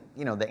 Even,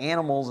 the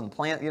animals and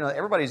plants,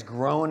 everybody's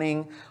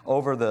groaning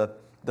over the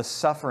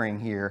suffering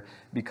here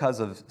because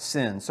of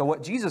sin. So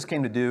what Jesus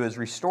came to do is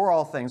restore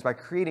all things by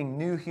creating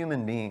new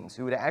human beings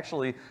who would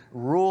actually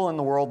rule in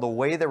the world the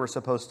way they were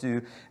supposed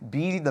to,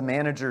 be the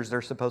managers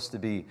they're supposed to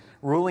be,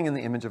 ruling in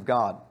the image of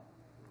God.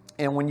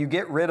 And when you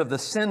get rid of the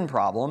sin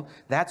problem,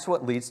 that's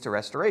what leads to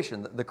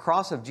restoration. The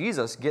cross of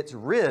Jesus gets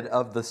rid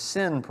of the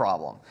sin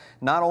problem,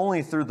 not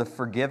only through the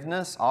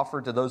forgiveness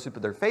offered to those who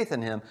put their faith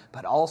in Him,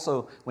 but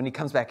also when He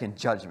comes back in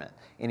judgment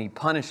and He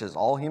punishes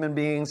all human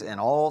beings and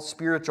all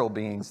spiritual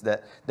beings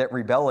that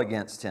rebel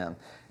against Him.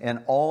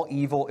 And all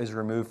evil is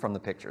removed from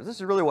the picture. This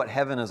is really what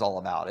heaven is all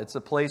about. It's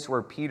a place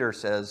where Peter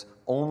says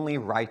only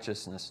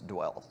righteousness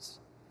dwells.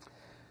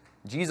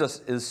 Jesus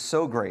is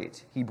so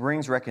great. He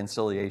brings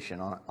reconciliation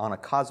on a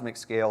cosmic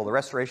scale, the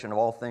restoration of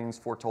all things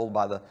foretold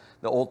by the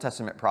Old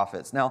Testament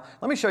prophets. Now,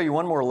 let me show you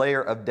one more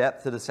layer of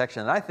depth to this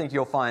section that I think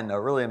you'll find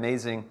really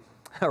amazing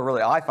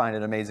Really, I find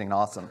it amazing and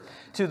awesome.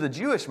 To the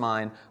Jewish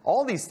mind,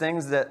 all these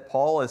things that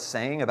Paul is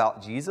saying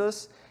about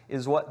Jesus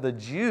is what the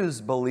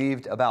Jews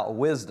believed about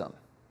wisdom,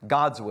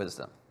 God's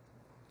wisdom.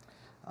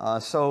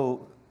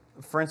 So,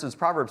 for instance,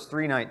 Proverbs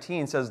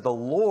 3:19 says, "The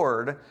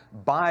Lord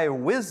by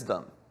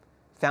wisdom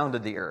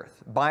founded the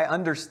earth. By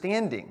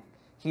understanding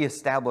He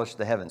established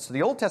the heavens." So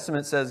the Old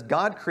Testament says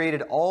God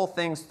created all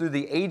things through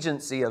the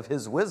agency of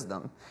His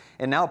wisdom.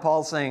 And now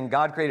Paul's saying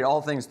God created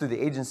all things through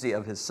the agency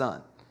of His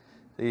Son.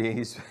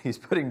 He's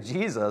putting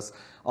Jesus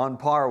on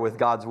par with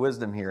God's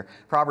wisdom here.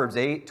 Proverbs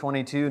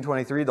 8:22 and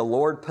 23, "The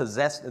Lord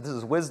possessed," this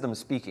is wisdom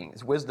speaking.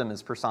 His wisdom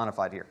is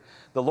personified here.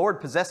 "The Lord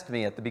possessed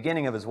me at the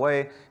beginning of His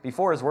way,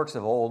 before His works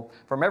of old.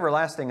 From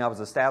everlasting I was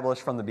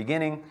established, from the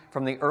beginning,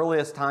 from the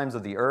earliest times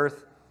of the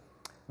earth.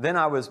 Then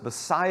I was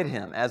beside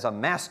Him as a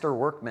master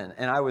workman,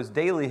 and I was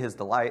daily His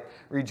delight,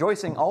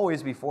 rejoicing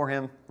always before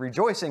Him,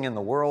 rejoicing in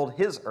the world,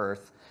 His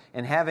earth,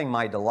 and having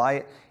my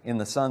delight in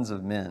the sons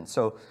of men."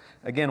 So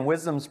again,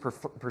 wisdom's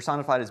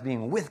personified as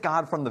being with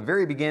God from the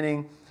very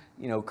beginning,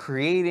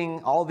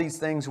 creating all these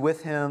things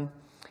with Him.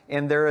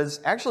 And there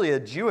is actually a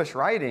Jewish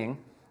writing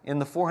in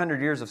the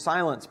 400 years of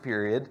silence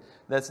period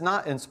that's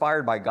not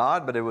inspired by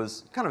God, but it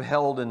was kind of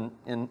held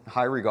in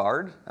high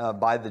regard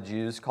by the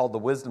Jews, called the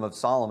Wisdom of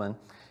Solomon.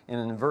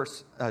 And in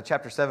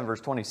chapter 7,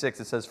 verse 26,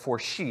 it says, "For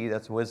she,"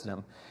 that's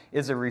wisdom,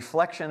 "is a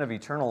reflection of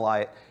eternal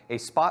light, a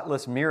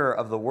spotless mirror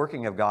of the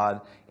working of God,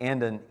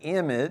 and an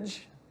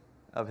image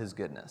of His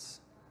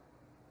goodness."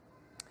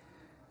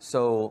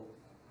 So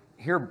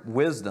here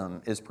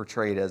wisdom is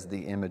portrayed as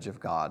the image of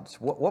God. So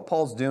what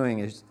Paul's doing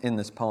is, in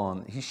this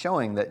poem, he's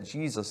showing that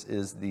Jesus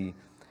is the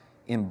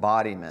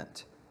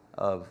embodiment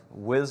of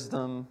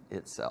wisdom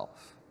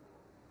itself.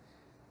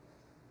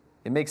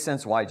 It makes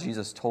sense why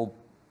Jesus told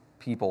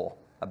people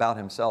about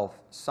Himself,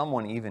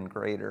 someone even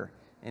greater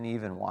and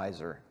even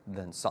wiser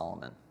than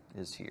Solomon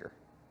is here.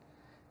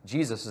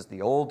 Jesus is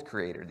the old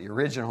creator, the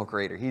original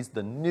creator. He's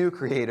the new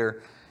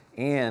creator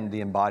and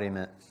the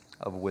embodiment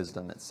of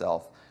wisdom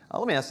itself.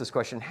 Let me ask this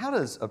question. How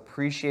does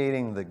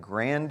appreciating the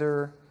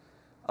grandeur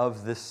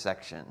of this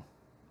section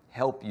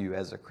help you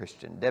as a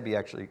Christian? Debbie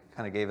actually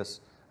kind of gave us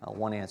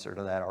one answer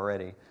to that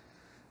already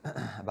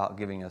about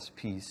giving us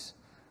peace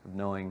of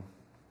knowing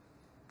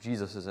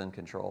Jesus is in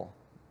control.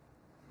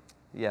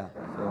 Yeah,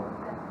 Phil.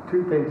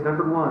 Two things.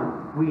 Number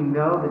one, we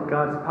know that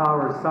God's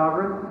power is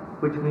sovereign,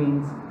 which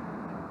means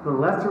the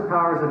lesser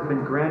powers that have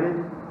been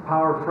granted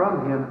power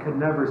from Him can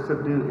never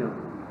subdue Him.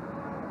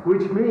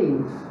 Which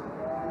means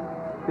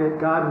that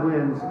God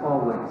wins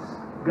always.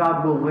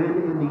 God will win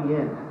in the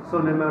end. So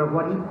no matter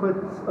what He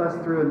puts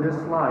us through in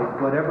this life,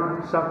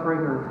 whatever suffering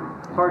or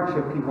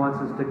hardship He wants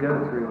us to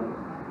go through,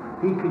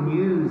 He can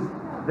use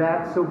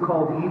that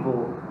so-called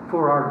evil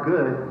for our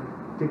good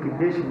to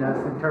condition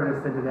us and turn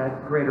us into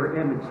that greater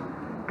image.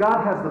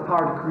 God has the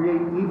power to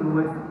create even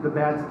with the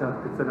bad stuff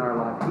that's in our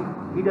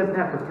life. He doesn't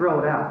have to throw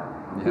it out.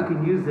 Yeah. He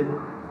can use it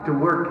to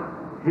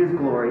work His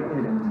glory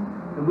in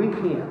it. And we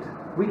can't.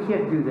 We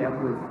can't do that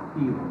with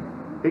evil.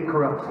 It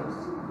corrupts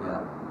us.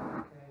 Yeah.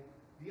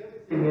 The other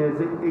thing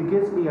is, it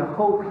gives me a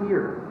hope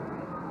here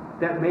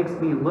that makes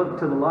me look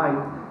to the light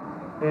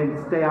and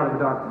stay out of the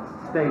darkness,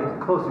 stay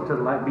closer to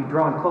the light, be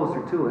drawn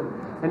closer to it,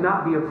 and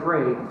not be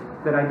afraid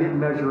that I didn't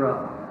measure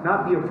up,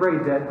 not be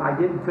afraid that I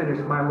didn't finish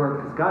my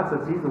work, because God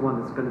says He's the one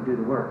that's going to do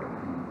the work.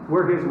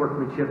 We're His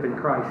workmanship in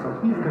Christ, so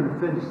He's going to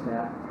finish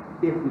that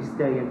if we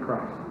stay in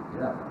Christ.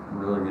 Yeah,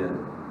 really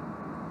good.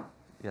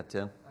 Yeah,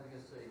 Tim?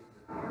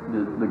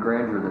 The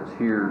grandeur that's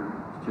here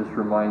just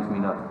reminds me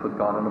not to put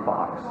God in a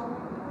box,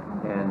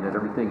 and that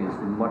everything is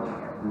much,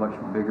 much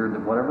bigger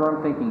than whatever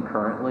I'm thinking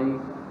currently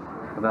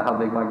about how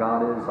big my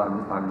God is.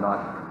 I'm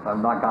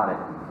not got it.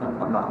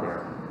 I'm not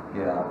there.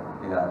 Yeah.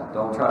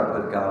 Don't try to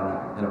put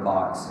God in a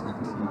box.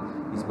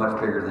 He's much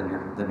bigger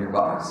than your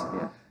box.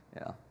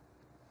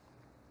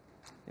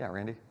 Yeah,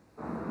 Randy?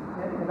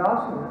 It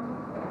also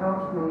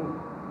helps me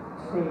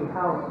see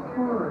how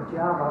poor a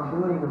job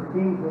I'm doing of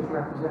being His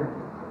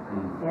representative.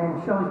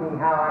 And shows me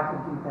how I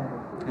can do better.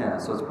 Yeah,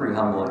 so it's pretty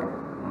humbling.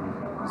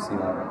 You see,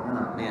 like,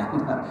 oh, man,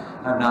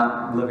 I'm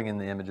not living in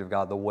the image of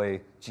God the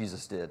way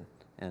Jesus did,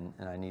 and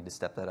I need to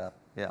step that up.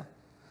 Yeah,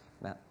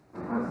 Matt.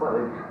 On a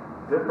slightly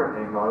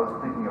different angle, I was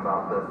thinking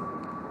about this.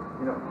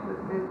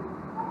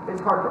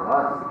 It's hard for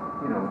us,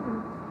 we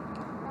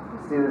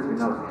can see this, we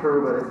know it's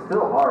true, but it's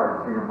still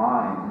hard for your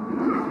mind,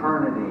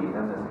 eternity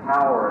and this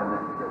power, and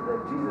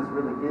that Jesus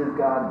really is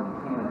God, and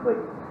He can't,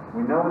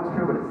 we know it's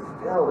true, but it's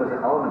still, there's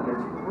an element that's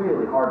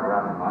really hard to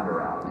wrap my mind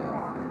around.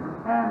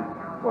 And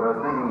what I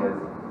was thinking is,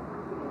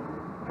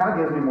 it kind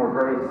of gives me more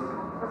grace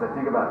as I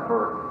think about it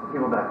for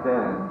people back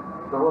then.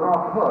 They're a little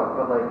off the hook,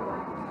 but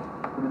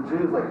for the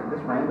Jews, this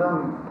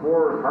random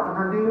poor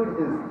carpenter dude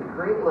is to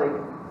create,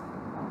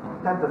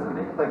 that doesn't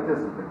make, this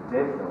is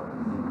ridiculous.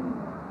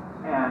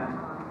 And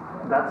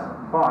that's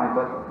fine,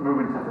 but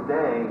moving to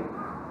today,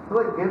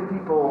 to give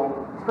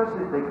people,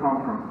 especially if they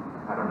come from,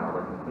 I don't know,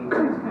 an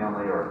atheist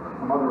family or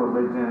some other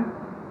religion,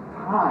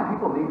 time.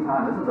 People need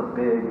time. This is a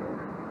big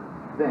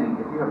think,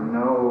 if you have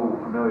no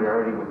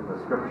familiarity with the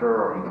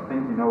scripture, or you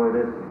think you know what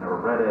it is, but you've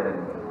never read it,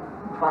 and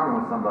you're talking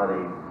with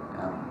somebody,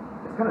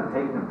 it's going to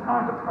take them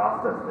time to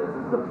process this.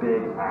 This is a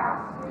big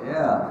ask.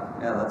 Yeah,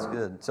 that's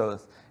good. So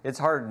it's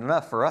hard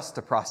enough for us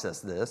to process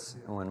this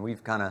when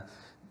we've kind of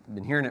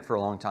been hearing it for a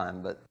long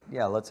time. But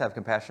yeah, let's have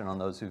compassion on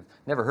those who've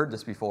never heard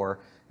this before,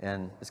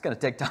 and it's going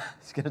to take time.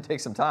 It's going to take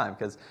some time,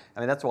 because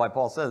that's why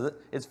Paul says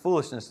it's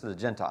foolishness to the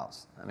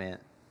Gentiles.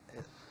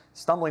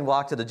 Stumbling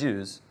block to the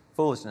Jews,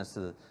 foolishness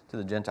to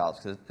the Gentiles,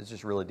 because it's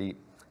just really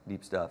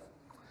deep stuff.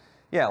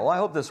 Yeah, well, I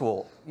hope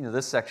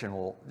this section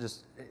will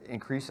just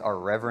increase our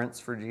reverence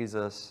for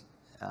Jesus,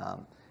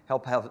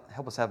 help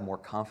us have more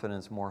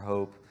confidence, more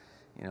hope,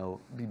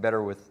 be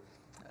better with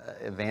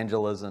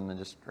evangelism, and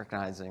just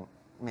recognizing,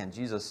 man,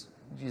 Jesus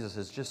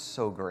is just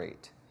so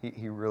great.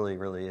 He really,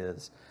 really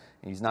is.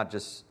 And he's not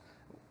just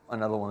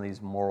another one of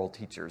these moral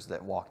teachers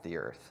that walk the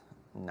earth.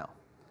 No.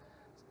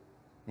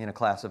 In a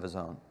class of his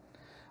own.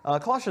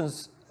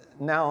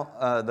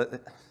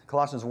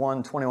 Colossians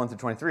 1, 21 through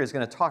 23 is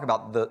going to talk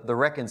about the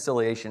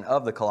reconciliation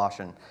of the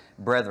Colossian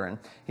brethren.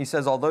 He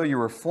says, although you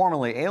were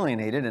formerly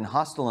alienated and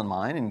hostile in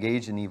mind,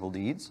 engaged in evil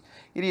deeds,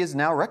 yet he has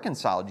now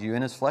reconciled you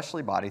in his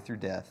fleshly body through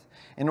death,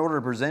 in order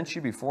to present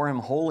you before him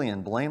holy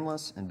and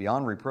blameless and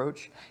beyond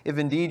reproach, if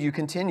indeed you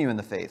continue in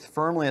the faith,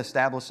 firmly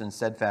established and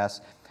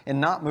steadfast, and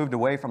not moved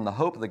away from the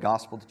hope of the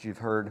gospel that you've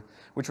heard,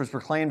 which was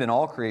proclaimed in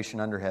all creation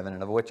under heaven,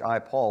 and of which I,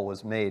 Paul,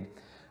 was made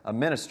a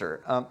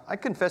minister. I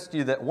confess to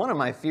you that one of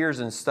my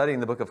fears in studying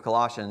the book of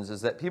Colossians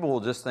is that people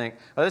will just think,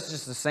 oh, this is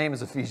just the same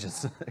as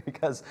Ephesians,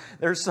 because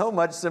there's so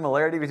much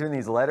similarity between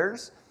these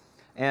letters.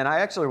 And I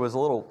actually was a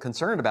little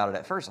concerned about it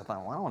at first. I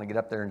thought, well, I don't want to get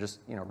up there and just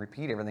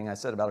repeat everything I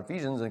said about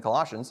Ephesians and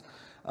Colossians.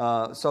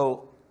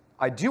 So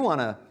I do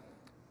want to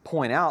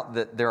point out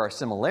that there are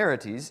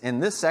similarities,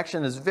 and this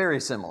section is very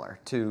similar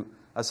to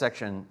a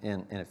section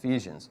in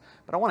Ephesians.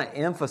 But I want to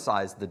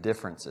emphasize the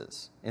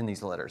differences in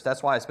these letters.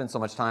 That's why I spent so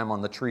much time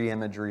on the tree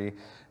imagery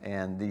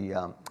and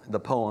the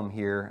poem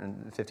here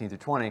in 15 through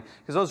 20,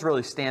 because those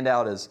really stand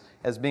out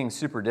as being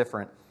super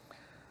different.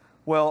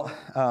 Well,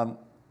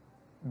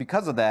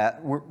 because of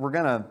that, we're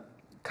going to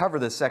cover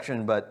this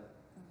section, but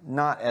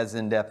not as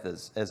in-depth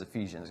as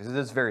Ephesians, because it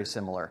is very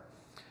similar.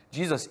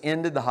 Jesus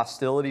ended the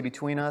hostility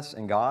between us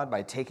and God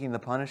by taking the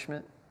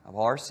punishment of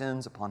our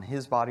sins upon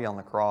his body on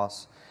the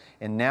cross,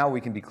 and now we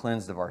can be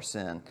cleansed of our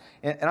sin.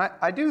 And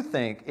I do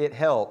think it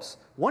helps,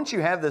 once you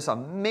have this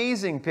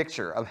amazing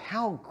picture of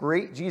how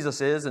great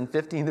Jesus is in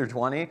 15 through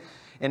 20,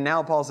 and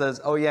now Paul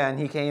says, oh yeah, and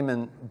he came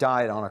and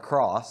died on a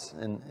cross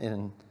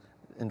in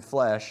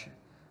flesh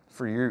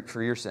for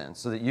your sins,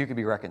 so that you could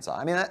be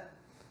reconciled.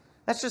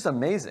 That's just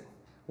amazing.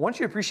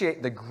 Once you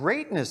appreciate the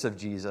greatness of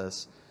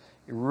Jesus,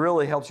 it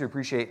really helps you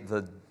appreciate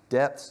the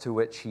depths to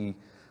which he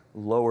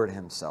lowered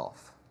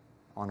himself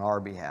on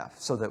our behalf,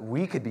 so that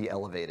we could be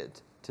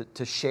elevated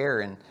to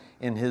share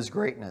in his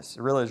greatness.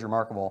 It really is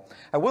remarkable.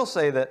 I will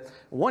say that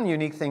one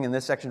unique thing in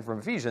this section from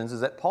Ephesians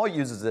is that Paul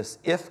uses this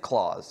if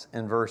clause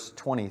in verse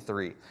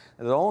 23.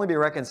 They'll only be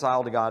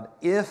reconciled to God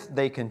if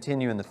they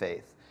continue in the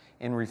faith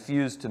and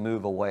refuse to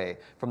move away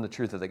from the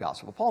truth of the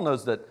gospel. Paul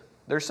knows that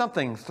there's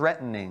something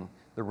threatening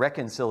the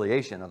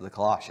reconciliation of the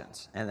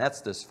Colossians, and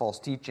that's this false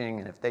teaching,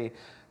 and if they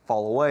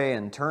fall away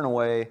and turn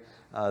away,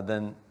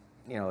 then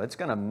it's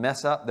going to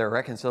mess up their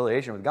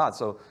reconciliation with God.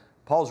 So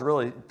Paul's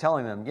really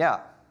telling them,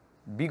 yeah,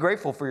 be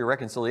grateful for your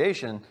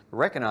reconciliation, but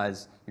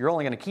recognize you're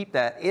only going to keep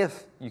that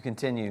if you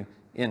continue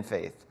in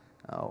faith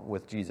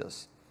with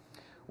Jesus.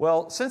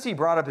 Well, since he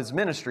brought up his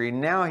ministry,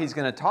 now he's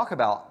going to talk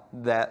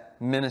about that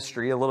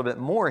ministry a little bit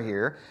more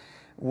here,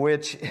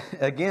 which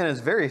again is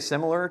very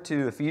similar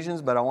to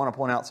Ephesians, but I want to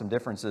point out some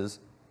differences.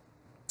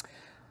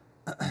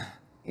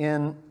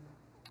 I'm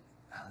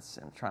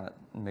trying to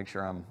make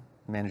sure I'm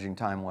managing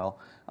time well.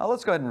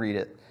 Let's go ahead and read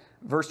it.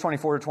 Verse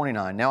 24 to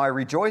 29. Now I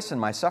rejoice in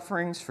my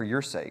sufferings for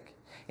your sake,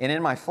 and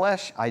in my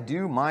flesh I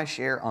do my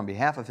share on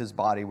behalf of his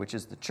body, which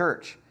is the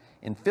church,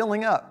 in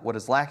filling up what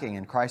is lacking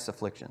in Christ's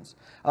afflictions.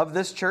 Of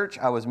this church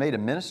I was made a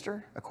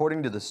minister,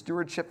 according to the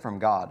stewardship from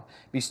God,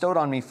 bestowed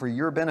on me for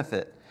your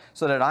benefit,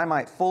 so that I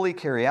might fully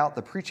carry out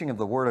the preaching of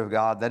the word of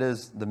God, that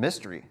is, the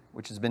mystery,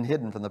 which has been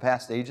hidden from the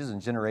past ages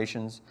and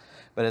generations,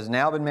 but has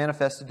now been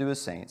manifested to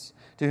his saints,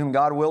 to whom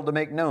God willed to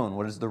make known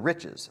what is the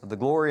riches of the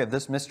glory of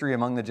this mystery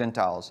among the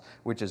Gentiles,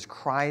 which is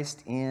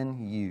Christ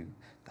in you,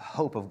 the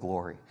hope of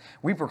glory.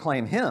 We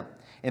proclaim him,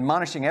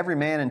 admonishing every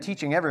man and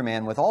teaching every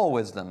man with all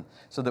wisdom,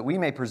 so that we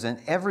may present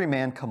every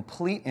man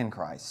complete in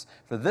Christ.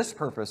 For this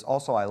purpose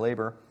also I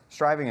labor,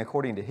 striving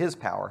according to his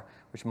power,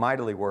 which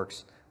mightily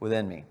works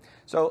within me.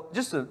 So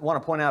just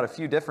want to point out a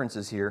few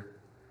differences here.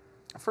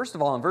 First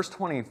of all, in verse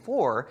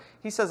 24,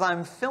 he says,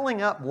 I'm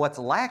filling up what's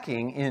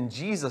lacking in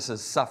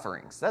Jesus'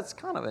 sufferings. That's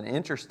kind of an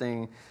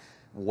interesting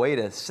way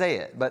to say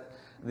it. But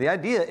the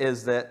idea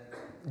is that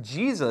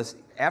Jesus,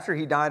 after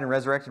he died and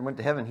resurrected and went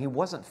to heaven, he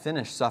wasn't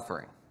finished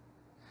suffering.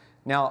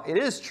 Now, it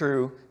is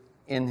true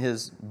in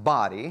his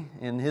body,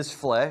 in his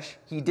flesh,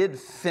 he did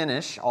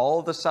finish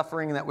all the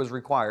suffering that was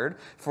required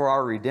for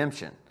our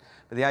redemption.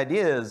 But the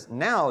idea is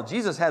now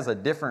Jesus has a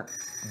different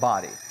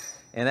body,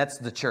 and that's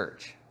the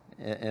church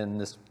in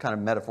this kind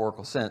of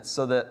metaphorical sense,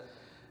 so that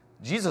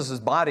Jesus'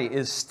 body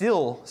is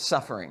still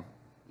suffering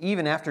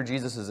even after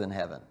Jesus is in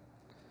heaven.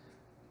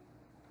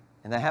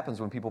 And that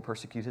happens when people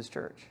persecute his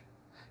church.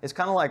 It's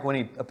kind of like when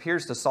he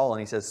appears to Saul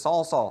and he says,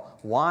 Saul, Saul,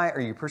 why are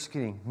you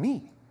persecuting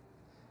me?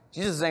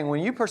 Jesus is saying,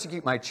 when you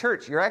persecute my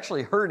church, you're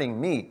actually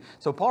hurting me.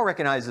 So Paul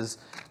recognizes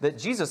that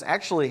Jesus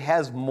actually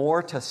has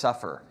more to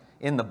suffer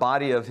in the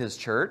body of his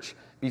church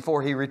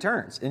before he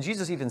returns. And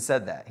Jesus even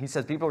said that. He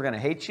says, people are going to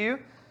hate you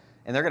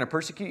and they're going to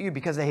persecute you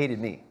because they hated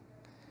me.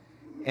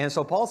 And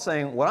so Paul's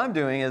saying, what I'm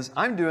doing is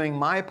I'm doing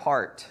my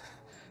part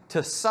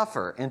to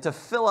suffer and to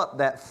fill up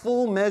that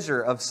full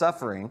measure of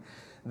suffering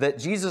that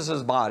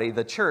Jesus' body,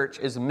 the church,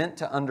 is meant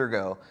to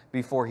undergo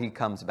before he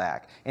comes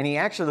back. And he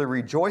actually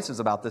rejoices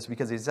about this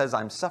because he says,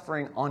 I'm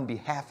suffering on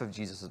behalf of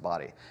Jesus'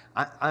 body.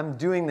 I'm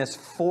doing this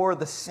for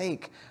the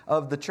sake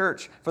of the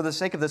church, for the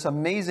sake of this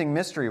amazing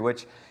mystery,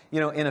 which,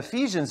 in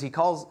Ephesians,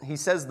 he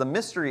says the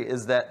mystery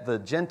is that the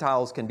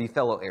Gentiles can be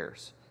fellow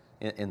heirs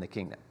in the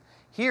kingdom.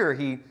 Here,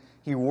 he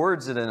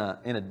words it in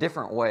a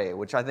different way,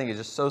 which I think is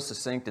just so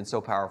succinct and so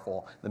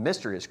powerful. The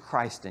mystery is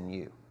Christ in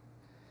you.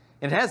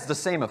 And it has the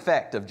same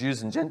effect of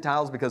Jews and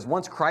Gentiles, because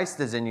once Christ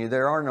is in you,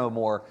 there are no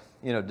more,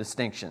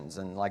 distinctions.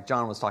 And like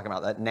John was talking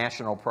about, that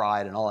national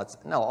pride and all that.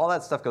 No, all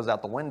that stuff goes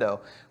out the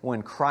window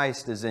when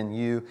Christ is in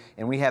you,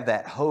 and we have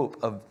that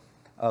hope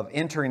of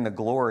entering the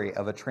glory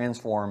of a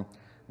transformed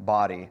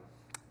body.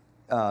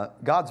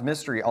 God's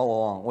mystery all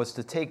along was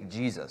to take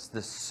Jesus,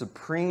 the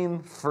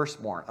supreme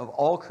firstborn of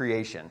all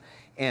creation,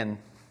 and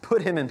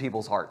put him in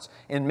people's hearts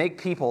and make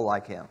people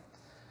like him.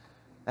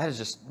 That is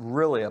just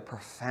really a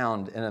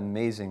profound and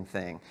amazing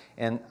thing.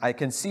 And I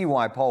can see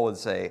why Paul would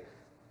say,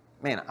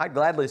 man, I'd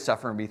gladly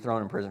suffer and be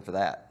thrown in prison for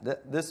that.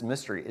 This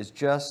mystery is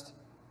just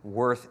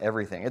worth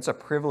everything. It's a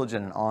privilege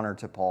and an honor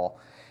to Paul.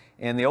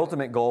 And the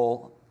ultimate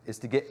goal is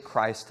to get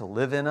Christ to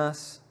live in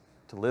us,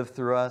 to live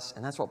through us.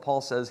 And that's what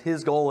Paul says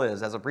his goal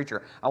is as a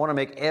preacher. I want to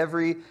make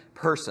every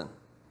person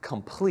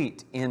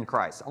complete in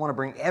Christ. I want to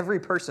bring every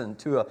person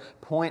to a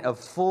point of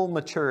full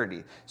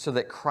maturity so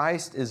that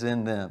Christ is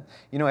in them.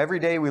 Every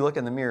day we look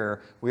in the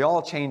mirror, we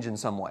all change in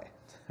some way,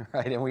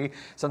 right? And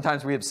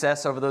sometimes we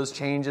obsess over those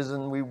changes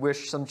and we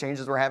wish some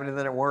changes were happening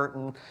that it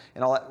weren't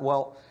and all that.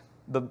 Well,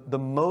 the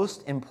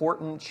most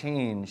important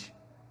change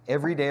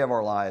every day of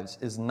our lives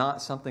is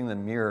not something the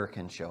mirror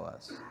can show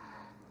us.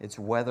 It's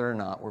whether or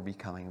not we're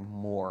becoming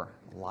more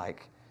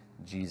like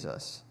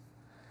Jesus.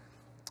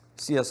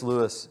 C.S.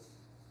 Lewis,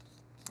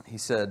 he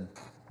said,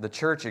 the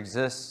church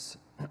exists,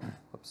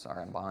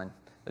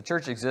 The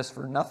church exists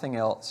for nothing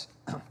else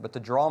but to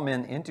draw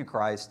men into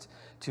Christ,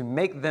 to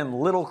make them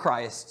little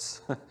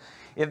Christs.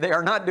 If they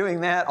are not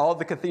doing that, all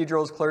the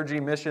cathedrals, clergy,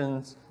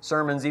 missions,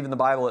 sermons, even the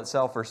Bible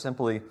itself are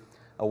simply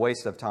a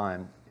waste of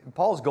time.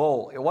 Paul's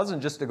goal, it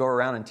wasn't just to go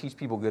around and teach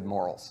people good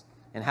morals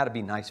and how to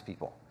be nice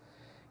people.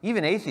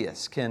 Even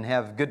atheists can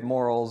have good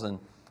morals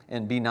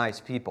and be nice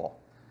people.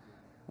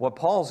 What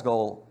Paul's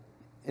goal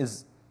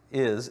is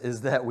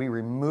that we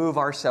remove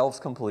ourselves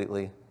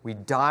completely. We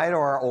die to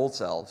our old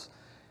selves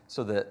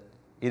so that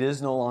it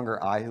is no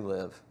longer I who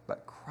live,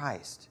 but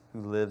Christ who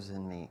lives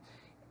in me.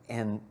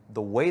 And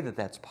the way that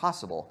that's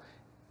possible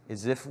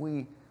is if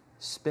we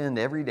spend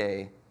every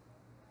day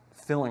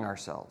filling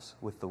ourselves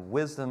with the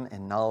wisdom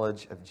and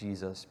knowledge of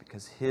Jesus,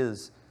 because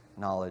his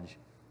knowledge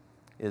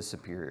is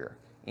superior.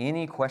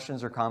 Any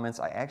questions or comments?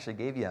 I actually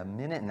gave you a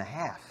minute and a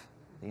half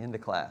at the end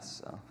of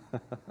class. So.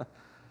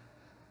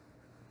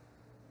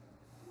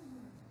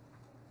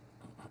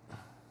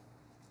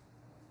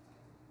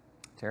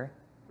 Terry?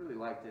 Really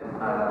liked it.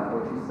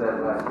 What you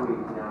said last week,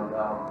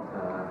 about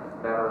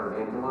better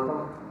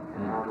evangelism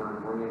and how we're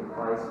bringing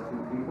Christ to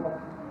people.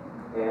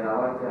 And I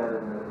like that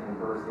in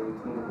verse 18,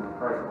 when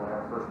Christ will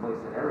have first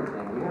place in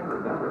everything. We have to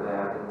remember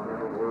that, and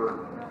whenever we're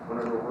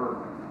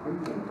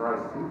preaching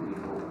Christ to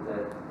people,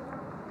 that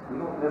we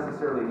don't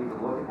necessarily need to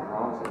look at the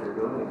wrongs that they're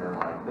doing in their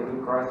life. They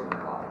need Christ in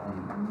their life.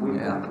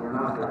 We're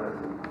not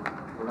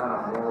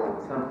a moral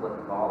template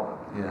to follow.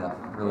 Yeah,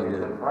 really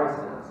good.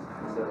 Christ is.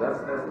 So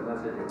that's the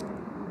message of me.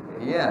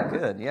 Yeah,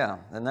 good, yeah.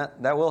 And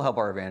that will help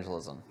our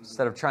evangelism.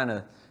 Instead of trying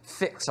to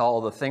fix all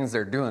the things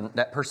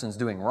that person's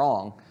doing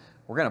wrong,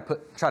 we're going to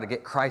try to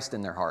get Christ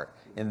in their heart.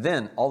 And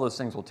then all those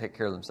things will take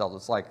care of themselves.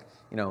 It's like,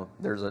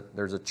 there's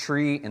a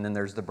tree and then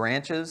there's the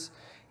branches.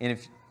 And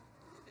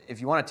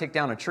if you want to take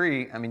down a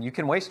tree, you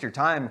can waste your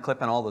time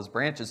clipping all those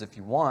branches if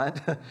you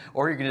want,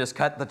 or you can just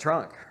cut the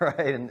trunk,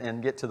 right,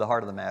 and get to the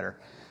heart of the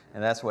matter.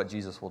 And that's what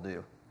Jesus will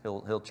do.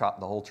 He'll chop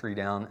the whole tree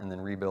down and then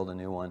rebuild a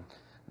new one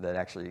that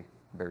actually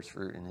bears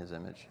fruit in his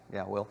image.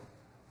 Yeah, Will?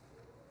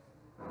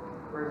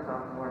 First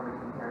off, more of a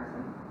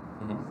comparison.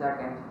 Mm-hmm.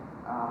 Second,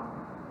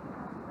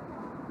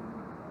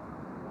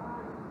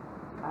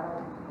 I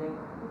don't think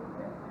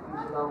we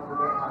should all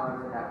forget,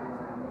 however, that we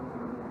are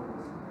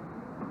individuals.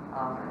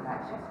 And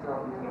that should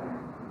still be taken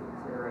into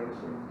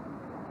consideration,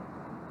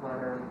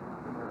 whether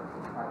we're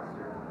Christ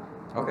or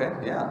not. Okay,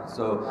 yeah.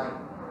 So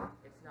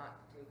it's not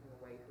taking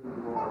away who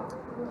you are to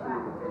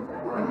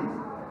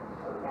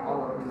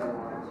all of who we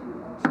are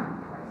to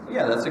Christ.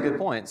 Yeah, that's a good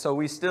point. So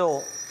we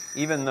still,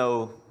 even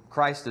though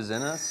Christ is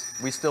in us,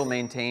 we still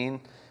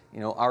maintain,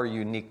 our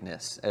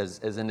uniqueness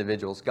as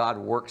individuals. God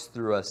works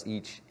through us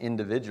each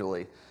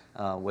individually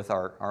with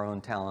our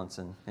own talents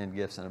and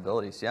gifts and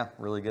abilities. Yeah,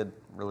 really good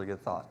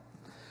thought.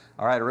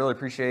 All right, I really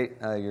appreciate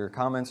your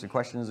comments and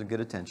questions and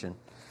good attention.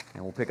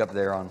 And we'll pick up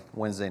there on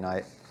Wednesday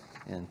night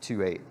in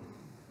 2:8.